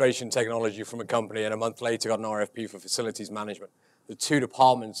administration technology from a company, and a month later got an RFP for facilities management. The two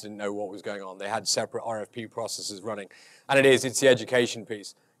departments didn't know what was going on. They had separate RFP processes running. And it's the education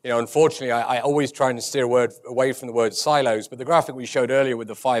piece. You know, unfortunately, I always try and steer away from the word silos, but the graphic we showed earlier with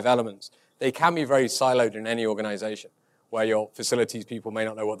the 5 elements, they can be very siloed in any organization where your facilities people may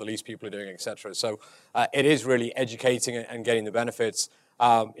not know what the lease people are doing, et cetera. So it is really educating and getting the benefits.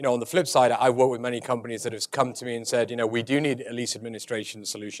 You know, on the flip side, I've worked with many companies that have come to me and said, you know, we do need a lease administration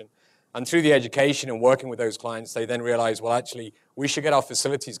solution. And through the education and working with those clients, they then realize, well, actually, we should get our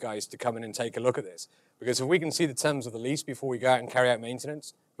facilities guys to come in and take a look at this. Because if we can see the terms of the lease before we go out and carry out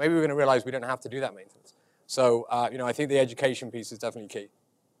maintenance, maybe we're going to realize we don't have to do that maintenance. So, you know, I think the education piece is definitely key.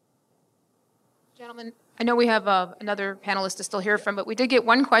 Gentlemen, I know we have another panelist to still hear from, but we did get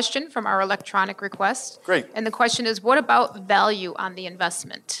one question from our electronic request. Great. And the question is, what about value on the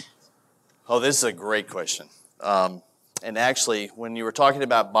investment? Oh, this is a great question. And actually, when you were talking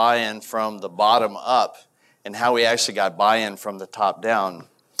about buy-in from the bottom up and how we actually got buy-in from the top down,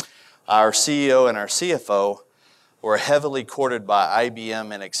 our CEO and our CFO were heavily courted by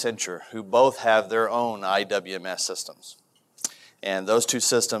IBM and Accenture, who both have their own IWMS systems. And those two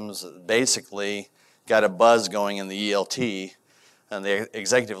systems basically got a buzz going in the ELT, and the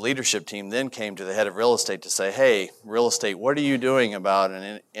executive leadership team then came to the head of real estate to say, hey, real estate, what are you doing about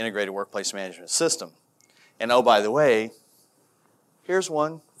an integrated workplace management system? And oh, by the way, here's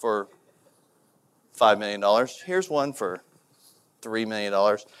one for $5 million. Here's one for $3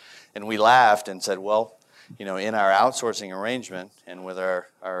 million. And we laughed and said, well, you know, in our outsourcing arrangement and with our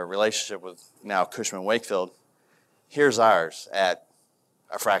relationship with now Cushman & Wakefield, here's ours at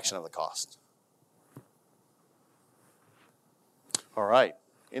a fraction of the cost. All right.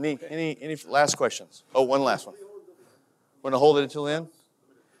 Any last questions? Oh, one last one. Want to hold it until the end?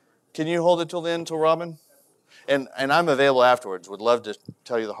 Can you hold it till the end, till Robin? And I'm available afterwards. Would love to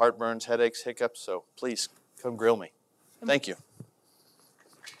tell you the heartburns, headaches, hiccups, so please come grill me. Thank you.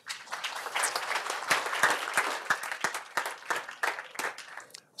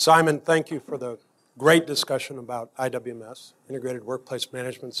 Simon, thank you for the great discussion about IWMS, Integrated Workplace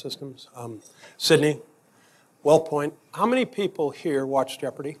Management Systems. Sidney, Wellpoint, how many people here watch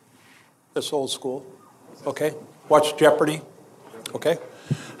Jeopardy? This old school, okay? Watch Jeopardy, okay?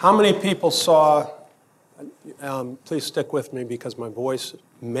 How many people saw Please stick with me because my voice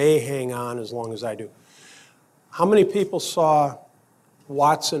may hang on as long as I do. How many people saw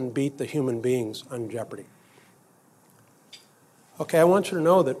Watson beat the human beings on Jeopardy? Okay, I want you to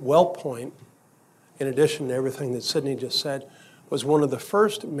know that Wellpoint, in addition to everything that Sidney just said, was one of the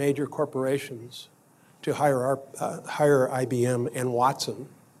first major corporations to hire IBM and Watson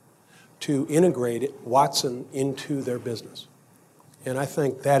to integrate Watson into their business. And I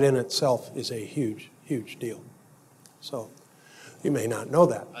think that in itself is a huge, huge deal. So you may not know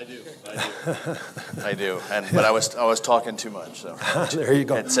that. I do. I do. But I was talking too much. So there you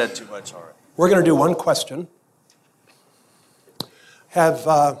go. Had said too much already. We're going to do one question.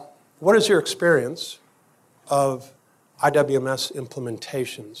 What is your experience of IWMS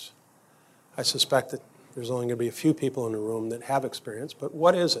implementations? I suspect that there's only going to be a few people in the room that have experience, but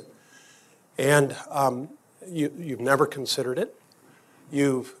what is it? And you've never considered it.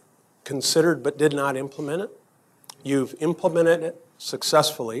 You've considered but did not implement it. You've implemented it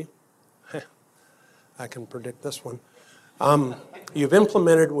successfully. I can predict this one. You've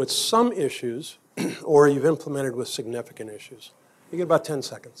implemented with some issues, or you've implemented with significant issues. You get about 10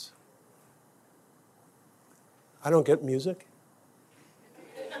 seconds. I don't get music.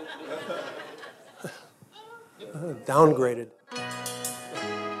 Downgraded.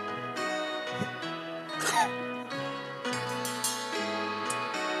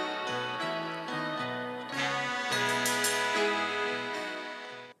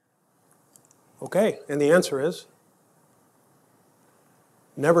 Okay, and the answer is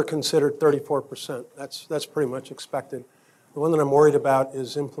never considered 34%. That's pretty much expected. The one that I'm worried about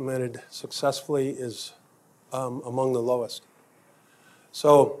is implemented successfully is among the lowest.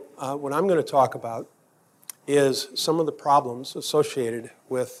 So what I'm going to talk about is some of the problems associated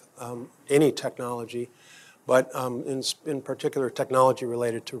with any technology, but in particular technology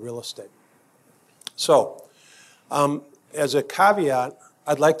related to real estate. So as a caveat,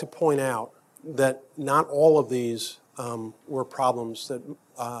 I'd like to point out that not all of these were problems that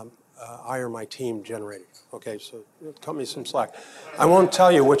I or my team generated. Okay, so cut me some slack. I won't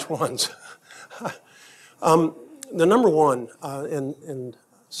tell you which ones. The number one, and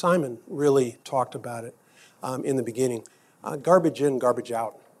Simon really talked about it in the beginning, garbage in, garbage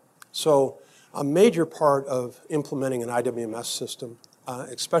out. So a major part of implementing an IWMS system,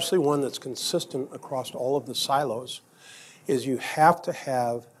 especially one that's consistent across all of the silos, is you have to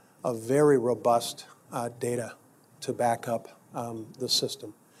have a very robust data to back up the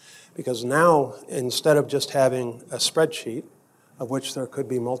system. Because now, instead of just having a spreadsheet, of which there could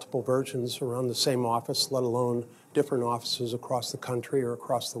be multiple versions around the same office, let alone different offices across the country or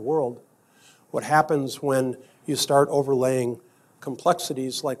across the world, what happens when you start overlaying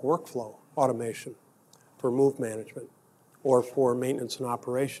complexities like workflow automation for move management or for maintenance and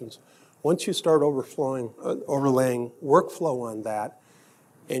operations, once you start overlaying workflow on that,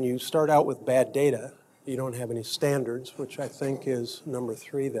 and you start out with bad data, you don't have any standards, which I think is number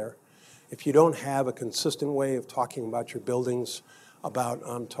 3 there. If you don't have a consistent way of talking about your buildings,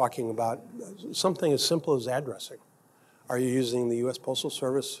 about talking about something as simple as addressing. Are you using the U.S. Postal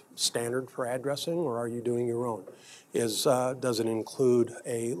Service standard for addressing, or are you doing your own? Does it include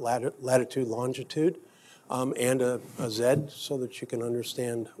a latitude, longitude, and a Z so that you can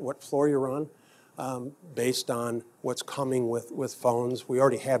understand what floor you're on based on what's coming with phones? We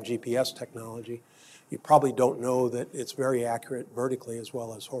already have GPS technology. You probably don't know that it's very accurate vertically as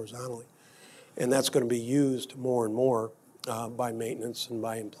well as horizontally. And that's going to be used more and more by maintenance and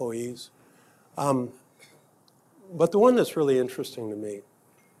by employees. But the one that's really interesting to me,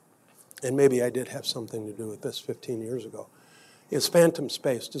 and maybe I did have something to do with this 15 years ago, is phantom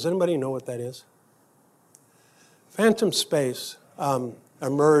space. Does anybody know what that is? Phantom space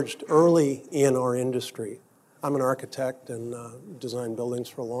emerged early in our industry. I'm an architect and designed buildings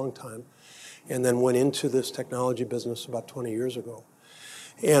for a long time, and then went into this technology business about 20 years ago.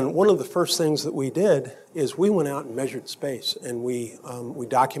 And one of the first things that we did is we went out and measured space, and we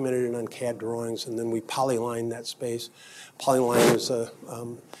documented it on CAD drawings, and then we polylined that space.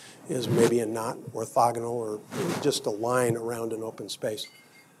 Polyline is maybe a not orthogonal or just a line around an open space.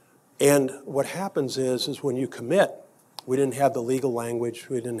 And what happens is when you commit, we didn't have the legal language,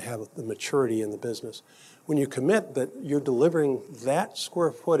 we didn't have the maturity in the business. When you commit that you're delivering that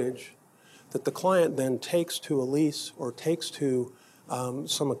square footage that the client then takes to a lease or takes to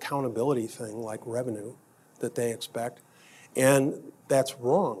some accountability thing like revenue that they expect, and that's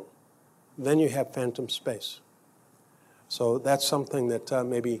wrong, then you have phantom space. So that's something that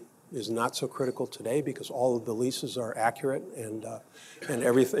maybe is not so critical today because all of the leases are accurate and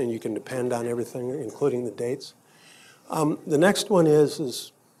everything, you can depend on everything, including the dates. The next one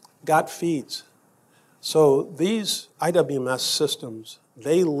is got feeds. So these IWMS systems,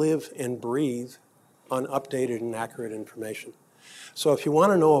 they live and breathe on updated and accurate information. So if you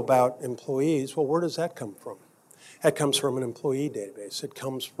want to know about employees, well, where does that come from? That comes from an employee database. It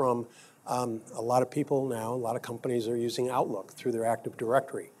comes from a lot of people now, a lot of companies are using Outlook through their Active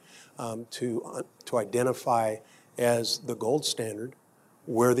Directory to identify as the gold standard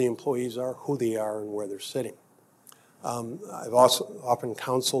where the employees are, who they are, and where they're sitting. I've also often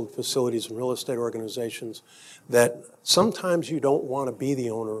counseled facilities and real estate organizations that sometimes you don't want to be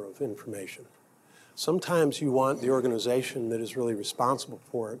the owner of information. Sometimes you want the organization that is really responsible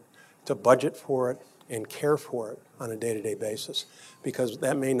for it to budget for it and care for it on a day-to-day basis, because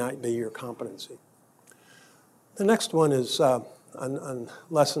that may not be your competency. The next one is on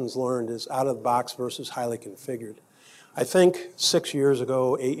lessons learned is out of the box versus highly configured. I think 6 years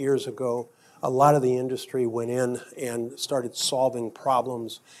ago, 8 years ago, a lot of the industry went in and started solving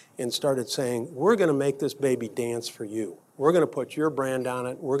problems and started saying, we're going to make this baby dance for you. We're going to put your brand on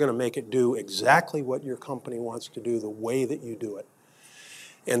it. We're going to make it do exactly what your company wants to do, the way that you do it.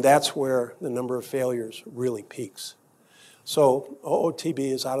 And that's where the number of failures really peaks. So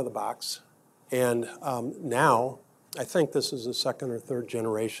OOTB is out of the box. And now, I think this is the second or third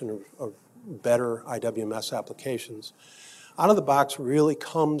generation of better IWMS applications. Out of the box really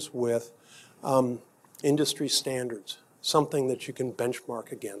comes with industry standards, something that you can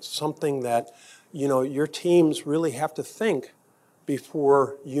benchmark against, something that your teams really have to think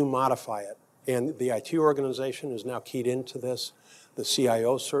before you modify it. And the IT organization is now keyed into this. The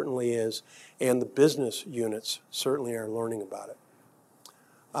CIO certainly is, and the business units certainly are learning about it.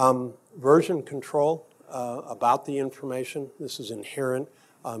 Version control about the information. This is inherent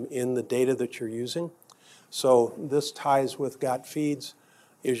in the data that you're using. So this ties with got feeds.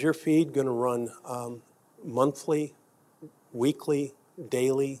 Is your feed going to run monthly, weekly,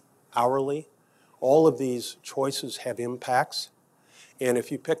 daily, hourly? All of these choices have impacts. And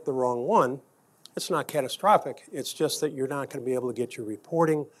if you pick the wrong one, it's not catastrophic. It's just that you're not going to be able to get your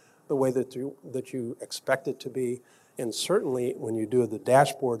reporting the way that you expect it to be. And certainly when you do the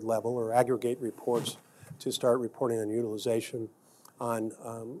dashboard level or aggregate reports to start reporting on utilization, on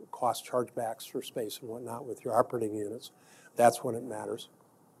cost chargebacks for space and whatnot with your operating units, that's when it matters.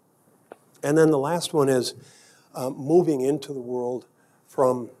 And then the last one is moving into the world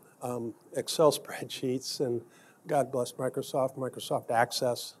from Excel spreadsheets and God bless Microsoft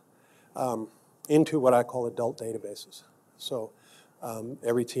Access, into what I call adult databases. So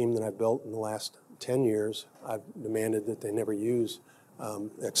every team that I've built in the last 10 years, I've demanded that they never use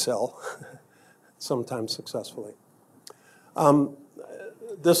Excel, sometimes successfully.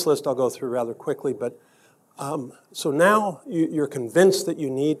 This list I'll go through rather quickly, but so now you're convinced that you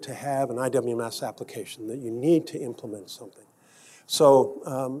need to have an IWMS application, that you need to implement something.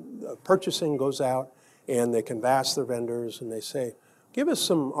 So purchasing goes out and they canvass their vendors and they say, give us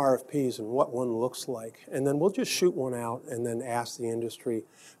some RFPs and what one looks like, and then we'll just shoot one out and then ask the industry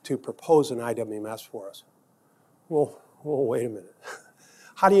to propose an IWMS for us. Well, wait a minute.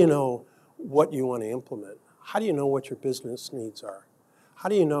 How do you know what you want to implement? How do you know what your business needs are? How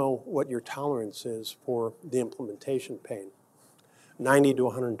do you know what your tolerance is for the implementation pain? 90 to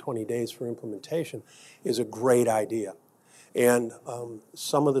 120 days for implementation is a great idea. And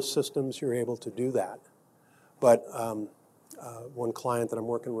some of the systems you're able to do that. But one client that I'm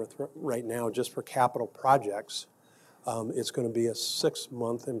working with right now, just for capital projects, it's going to be a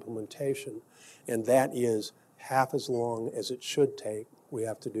 6-month implementation, and that is half as long as it should take. We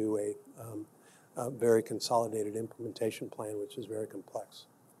have to do a very consolidated implementation plan, which is very complex.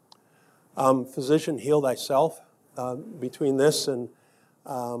 Physician, heal thyself. Between this and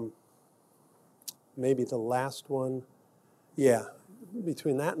maybe the last one, yeah,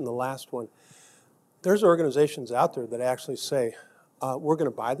 between that and the last one, there's organizations out there that actually say, we're going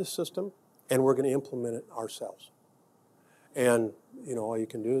to buy the system and we're going to implement it ourselves. And all you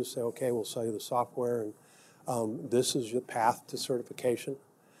can do is say, okay, we'll sell you the software, and this is your path to certification.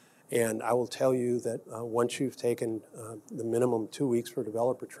 And I will tell you that once you've taken the minimum 2 weeks for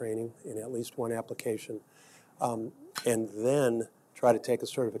developer training in at least one application, and then try to take a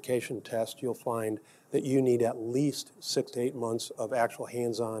certification test, you'll find that you need at least 6 to 8 months of actual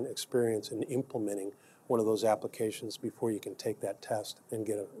hands-on experience in implementing one of those applications before you can take that test and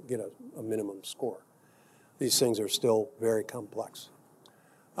get a minimum score. These things are still very complex.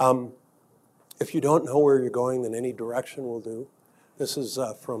 If you don't know where you're going, then any direction will do. This is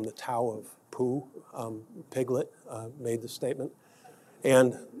from the Tao of Pooh. Piglet made the statement.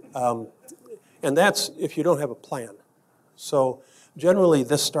 And that's if you don't have a plan. So generally,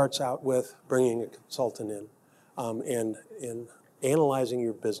 this starts out with bringing a consultant in. And analyzing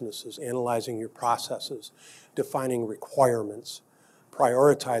your businesses, analyzing your processes, defining requirements,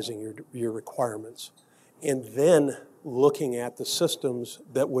 prioritizing your requirements, and then looking at the systems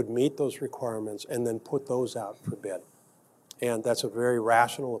that would meet those requirements and then put those out for bid. And that's a very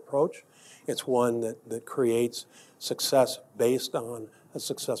rational approach. It's one that creates success based on a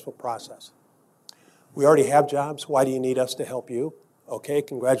successful process. We already have jobs. Why do you need us to help you? Okay,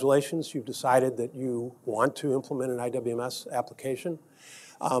 congratulations. You've decided that you want to implement an IWMS application.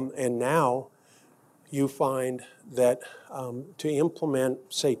 And now you find that to implement,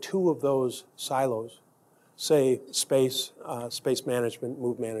 say, 2 of those silos, say space management,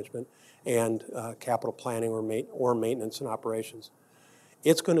 move management, and capital planning or maintenance and operations,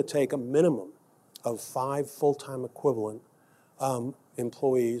 it's going to take a minimum of 5 full-time equivalent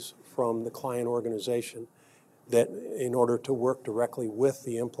employees from the client organization that in order to work directly with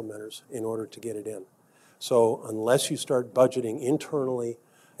the implementers in order to get it in. So unless you start budgeting internally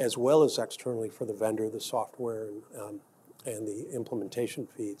as well as externally for the vendor, the software, and the implementation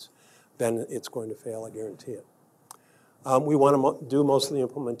feeds, then it's going to fail, I guarantee it. We want to do most of the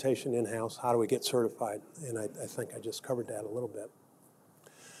implementation in-house. How do we get certified? And I think I just covered that a little bit.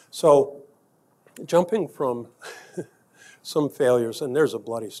 So jumping from some failures, and there's a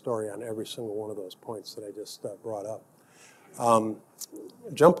bloody story on every single one of those points that I just brought up.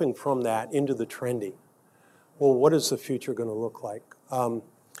 Jumping from that into the trendy, well, what is the future going to look like?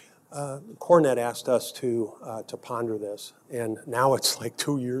 Cornet asked us to ponder this, and now it's like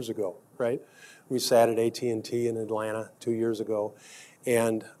 2 years ago, right? We sat at AT&T in Atlanta 2 years ago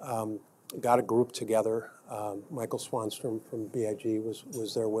and got a group together. Michael Swanstrom from BIG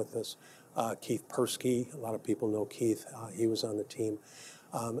was there with us. Keith Persky, a lot of people know Keith. He was on the team,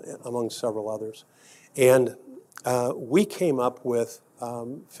 among several others. And we came up with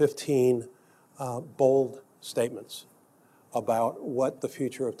 15 bold statements about what the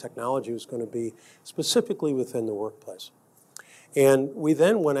future of technology was going to be, specifically within the workplace. And we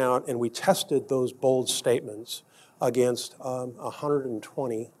then went out and we tested those bold statements against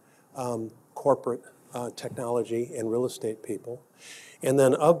 120 corporate technology and real estate people. And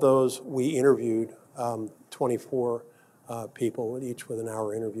then of those, we interviewed 24 people, each with an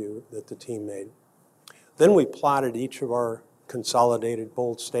hour interview that the team made. Then we plotted each of our consolidated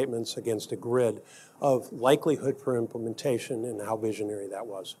bold statements against a grid of likelihood for implementation and how visionary that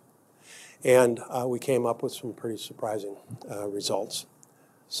was. And we came up with some pretty surprising results.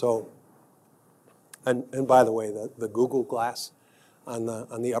 So, and by the way, the Google Glass on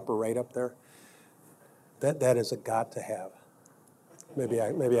the upper right up there, that is a got to have. Maybe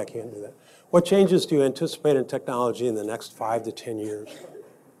I can't do that. What changes do you anticipate in technology in the next 5 to 10 years?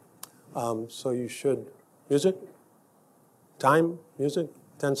 So you should, music, time, music,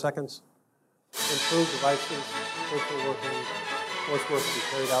 10 seconds. Improved devices, virtual working, most work will be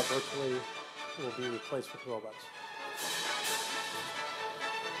carried out virtually, will be replaced with robots.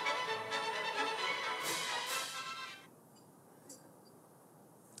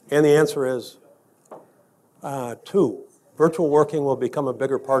 And the answer is 2. Virtual working will become a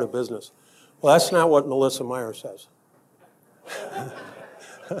bigger part of business. Well, that's not what Melissa Meyer says.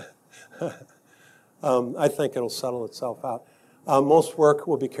 I think it'll settle itself out. Most work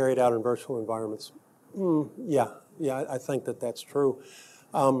will be carried out in virtual environments. Yeah, I think that's true.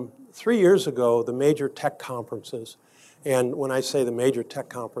 3 years ago, the major tech conferences, and when I say the major tech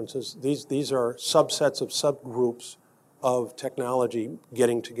conferences, these are subsets of subgroups of technology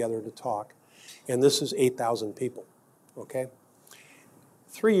getting together to talk. And this is 8,000 people, okay?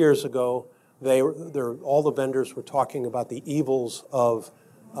 3 years ago, all the vendors were talking about the evils of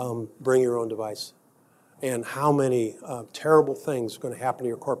bring your own device and how many terrible things are going to happen to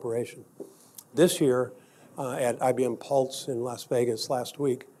your corporation. This year, at IBM Pulse in Las Vegas last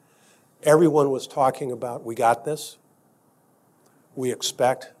week, everyone was talking about, we got this. We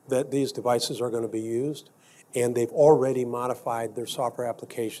expect that these devices are going to be used, and they've already modified their software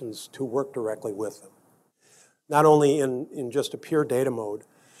applications to work directly with them. Not only in just a pure data mode,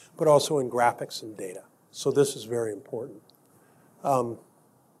 but also in graphics and data. So this is very important.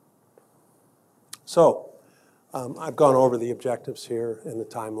 I've gone over the objectives here in the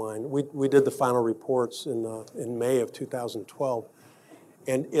timeline. We did the final reports in May of 2012,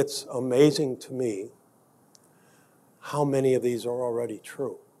 and it's amazing to me how many of these are already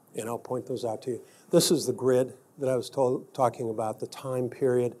true, and I'll point those out to you. This is the grid that I was talking about, the time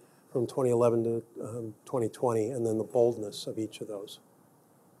period from 2011 to 2020, and then the boldness of each of those.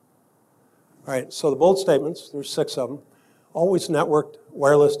 All right, so the bold statements, there's 6 of them. Always networked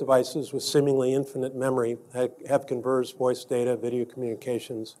wireless devices with seemingly infinite memory have converged voice data, video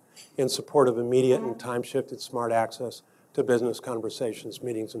communications in support of immediate and time-shifted smart access, to business conversations,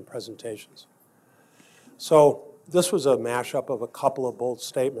 meetings, and presentations. So this was a mashup of a couple of bold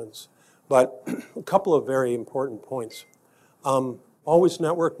statements, but a couple of very important points. Always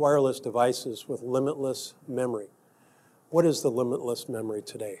network wireless devices with limitless memory. What is the limitless memory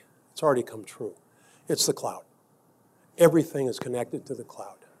today? It's already come true. It's the cloud. Everything is connected to the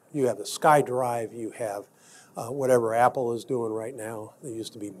cloud. You have the SkyDrive, you have whatever Apple is doing right now. It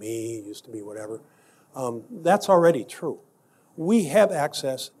used to be me, it used to be whatever. That's already true. We have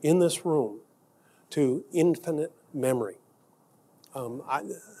access in this room to infinite memory.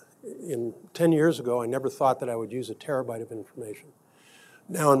 10 years ago, I never thought that I would use a terabyte of information.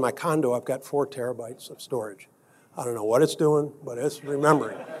 Now in my condo, I've got 4 terabytes of storage. I don't know what it's doing, but it's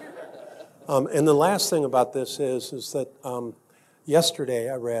remembering. And the last thing about this is that yesterday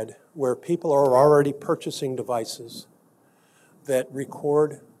I read where people are already purchasing devices that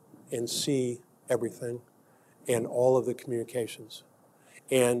record and see everything and all of the communications.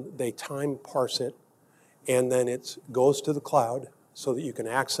 And they time parse it, and then it goes to the cloud so that you can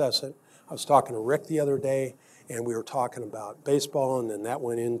access it. I was talking to Rick the other day, and we were talking about baseball, and then that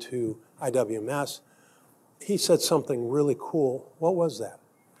went into IWMS. He said something really cool. What was that?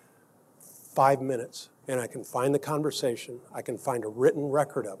 5 minutes, and I can find the conversation. I can find a written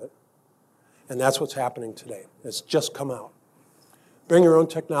record of it, and that's what's happening today. It's just come out. Bring your own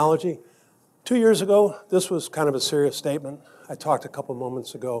technology. 2 years ago, this was kind of a serious statement. I talked a couple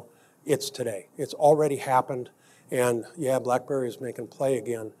moments ago. It's today. It's already happened, and yeah, BlackBerry is making play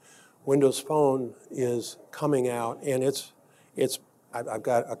again. Windows Phone is coming out, and I've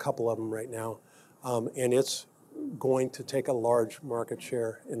got a couple of them right now, and it's going to take a large market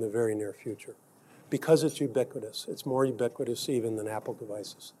share in the very near future because it's ubiquitous. It's more ubiquitous even than Apple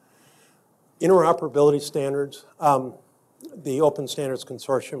devices. Interoperability standards, the Open Standards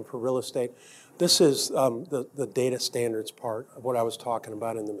Consortium for Real Estate. This is the data standards part of what I was talking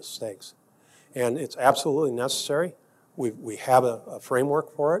about in the mistakes. And it's absolutely necessary. We have a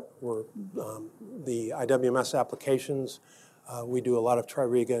framework for it. The IWMS applications, we do a lot of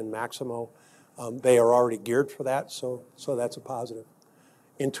Tririga and Maximo. They are already geared for that, so that's a positive.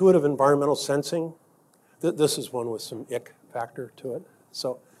 Intuitive environmental sensing, this is one with some ick factor to it,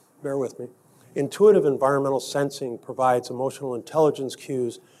 so bear with me. Intuitive environmental sensing provides emotional intelligence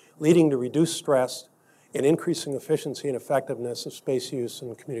cues leading to reduced stress and increasing efficiency and effectiveness of space use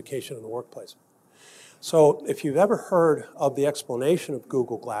and communication in the workplace. So if you've ever heard of the explanation of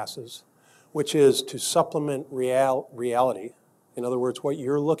Google Glasses, which is to supplement reality, in other words, what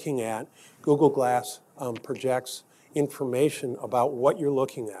you're looking at, Google Glass projects information about what you're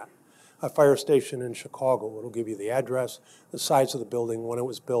looking at. A fire station in Chicago, it'll give you the address, the size of the building, when it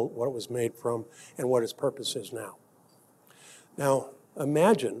was built, what it was made from, and what its purpose is now. Now,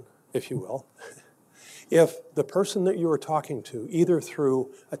 imagine, if you will, if the person that you were talking to, either through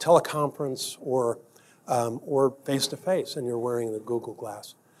a teleconference or face-to-face, and you're wearing the Google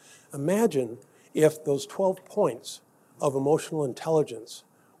Glass, imagine if those 12 points of emotional intelligence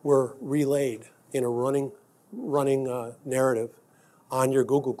were relayed in a running narrative on your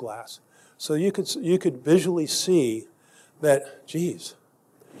Google Glass. So you could visually see that, geez,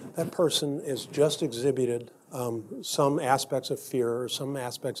 that person is just exhibited some aspects of fear or some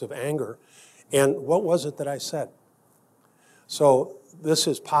aspects of anger. And what was it that I said? So this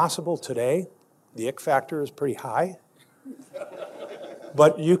is possible today. The ick factor is pretty high.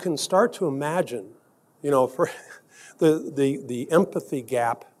 But you can start to imagine, for the empathy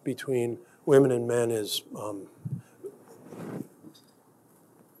gap between women and men is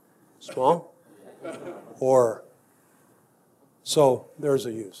small, so there's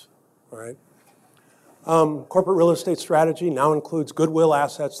a use, all right? Corporate real estate strategy now includes goodwill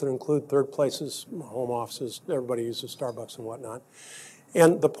assets that include third places, home offices, everybody uses Starbucks and whatnot.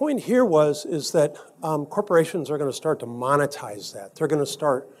 And the point here is that corporations are going to start to monetize that. They're going to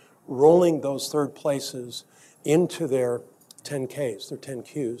start rolling those third places into their 10Ks, their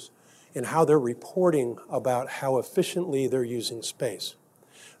 10Qs, and how they're reporting about how efficiently they're using space.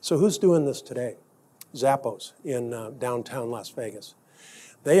 So who's doing this today? Zappos in downtown Las Vegas.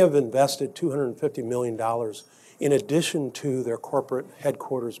 They have invested $250 million in addition to their corporate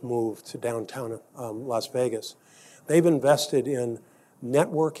headquarters move to downtown Las Vegas. They've invested in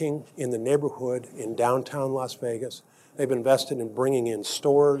networking in the neighborhood in downtown Las Vegas. They've invested in bringing in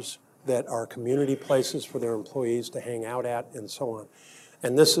stores that are community places for their employees to hang out at and so on.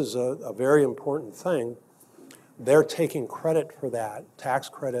 And this is a very important thing. They're taking credit for that, tax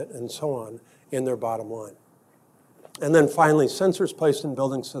credit and so on, in their bottom line. And then finally, sensors placed in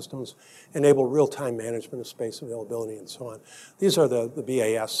building systems enable real-time management of space availability and so on. These are the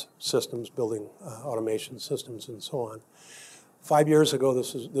BAS systems, building automation systems and so on. 5 years ago,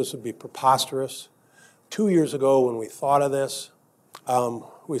 this would be preposterous. 2 years ago, when we thought of this,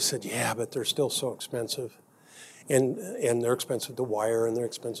 we said, yeah, but they're still so expensive. And they're expensive to wire, and they're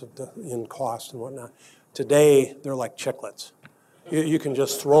expensive in cost and whatnot. Today, they're like chiclets. You can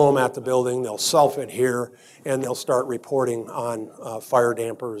just throw them at the building, they'll self-adhere, and they'll start reporting on fire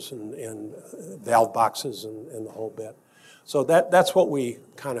dampers and valve boxes and the whole bit. So that's what we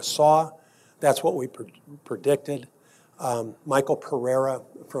kind of saw. That's what we predicted. Michael Pereira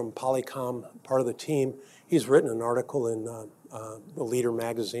from Polycom, part of the team, he's written an article in the Leader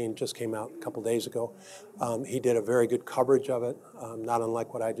magazine, just came out a couple days ago. He did a very good coverage of it, not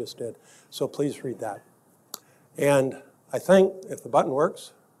unlike what I just did. So please read that. And I think if the button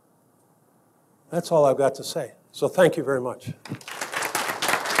works, that's all I've got to say. So thank you very much.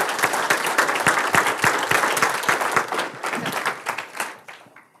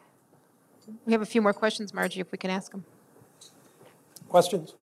 We have a few more questions, Margie, if we can ask them.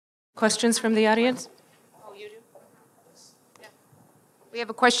 Questions? Questions from the audience? Oh, you do? Yeah. We have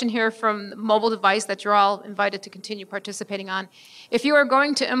a question here from the mobile device that you're all invited to continue participating on. If you are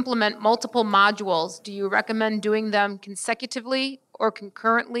going to implement multiple modules, do you recommend doing them consecutively or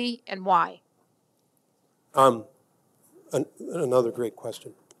concurrently, and why? Another great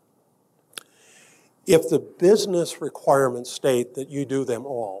question. If the business requirements state that you do them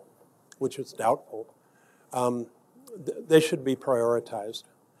all, which is doubtful, they should be prioritized.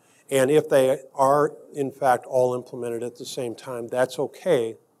 And if they are, in fact, all implemented at the same time, that's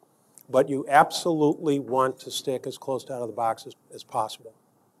okay, but you absolutely want to stick as close to out of the box as possible.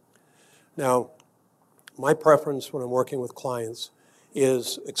 Now, my preference when I'm working with clients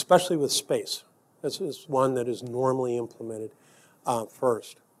is, especially with space, this is one that is normally implemented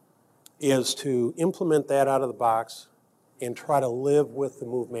first, is to implement that out of the box and try to live with the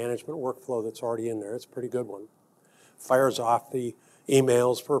move management workflow that's already in there. It's a pretty good one. Fires off the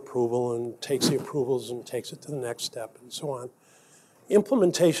emails for approval and takes the approvals and takes it to the next step and so on.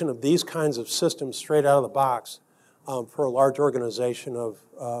 Implementation of these kinds of systems straight out of the box for a large organization of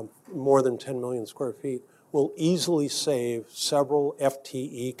more than 10 million square feet will easily save several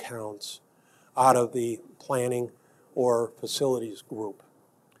FTE counts out of the planning or facilities group.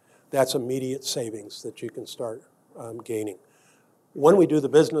 That's immediate savings that you can start gaining. When we do the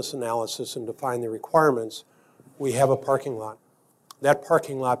business analysis and define the requirements, we have a parking lot. That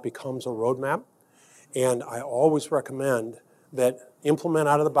parking lot becomes a roadmap, and I always recommend that implement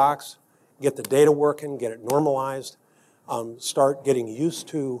out of the box, get the data working, get it normalized, start getting used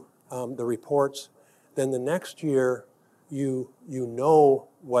to the reports. Then the next year, you know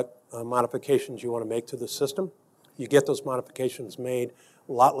what modifications you want to make to the system. You get those modifications made,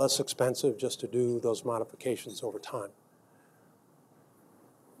 a lot less expensive just to do those modifications over time.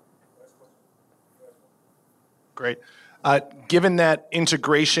 Great. Given that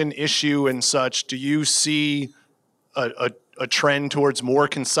integration issue and such, do you see a trend towards more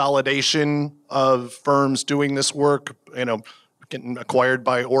consolidation of firms doing this work, getting acquired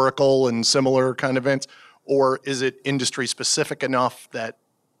by Oracle and similar kind of events? Or is it industry specific enough that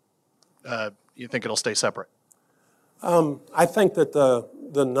you think it'll stay separate? I think that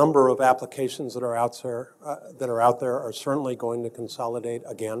the number of applications that are out there are certainly going to consolidate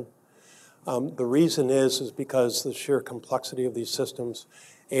again. The reason is because the sheer complexity of these systems,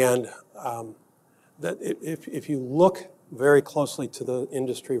 and that if you look very closely to the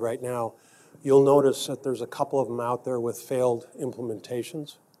industry right now, you'll notice that there's a couple of them out there with failed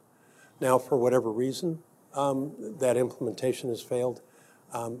implementations. Now, for whatever reason, that implementation has failed.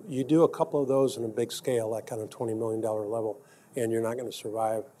 You do a couple of those in a big scale, like on a $20 million level, and you're not going to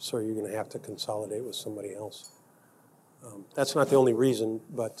survive, so you're going to have to consolidate with somebody else. That's not the only reason,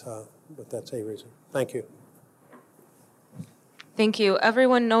 but that's a reason. Thank you. Thank you.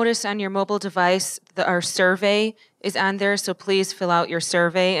 Everyone notice on your mobile device our survey is on there, so please fill out your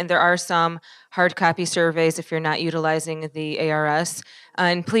survey. And there are some hard copy surveys if you're not utilizing the ARS.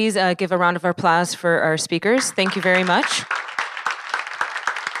 And please give a round of applause for our speakers. Thank you very much.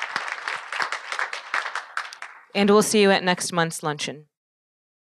 And we'll see you at next month's luncheon.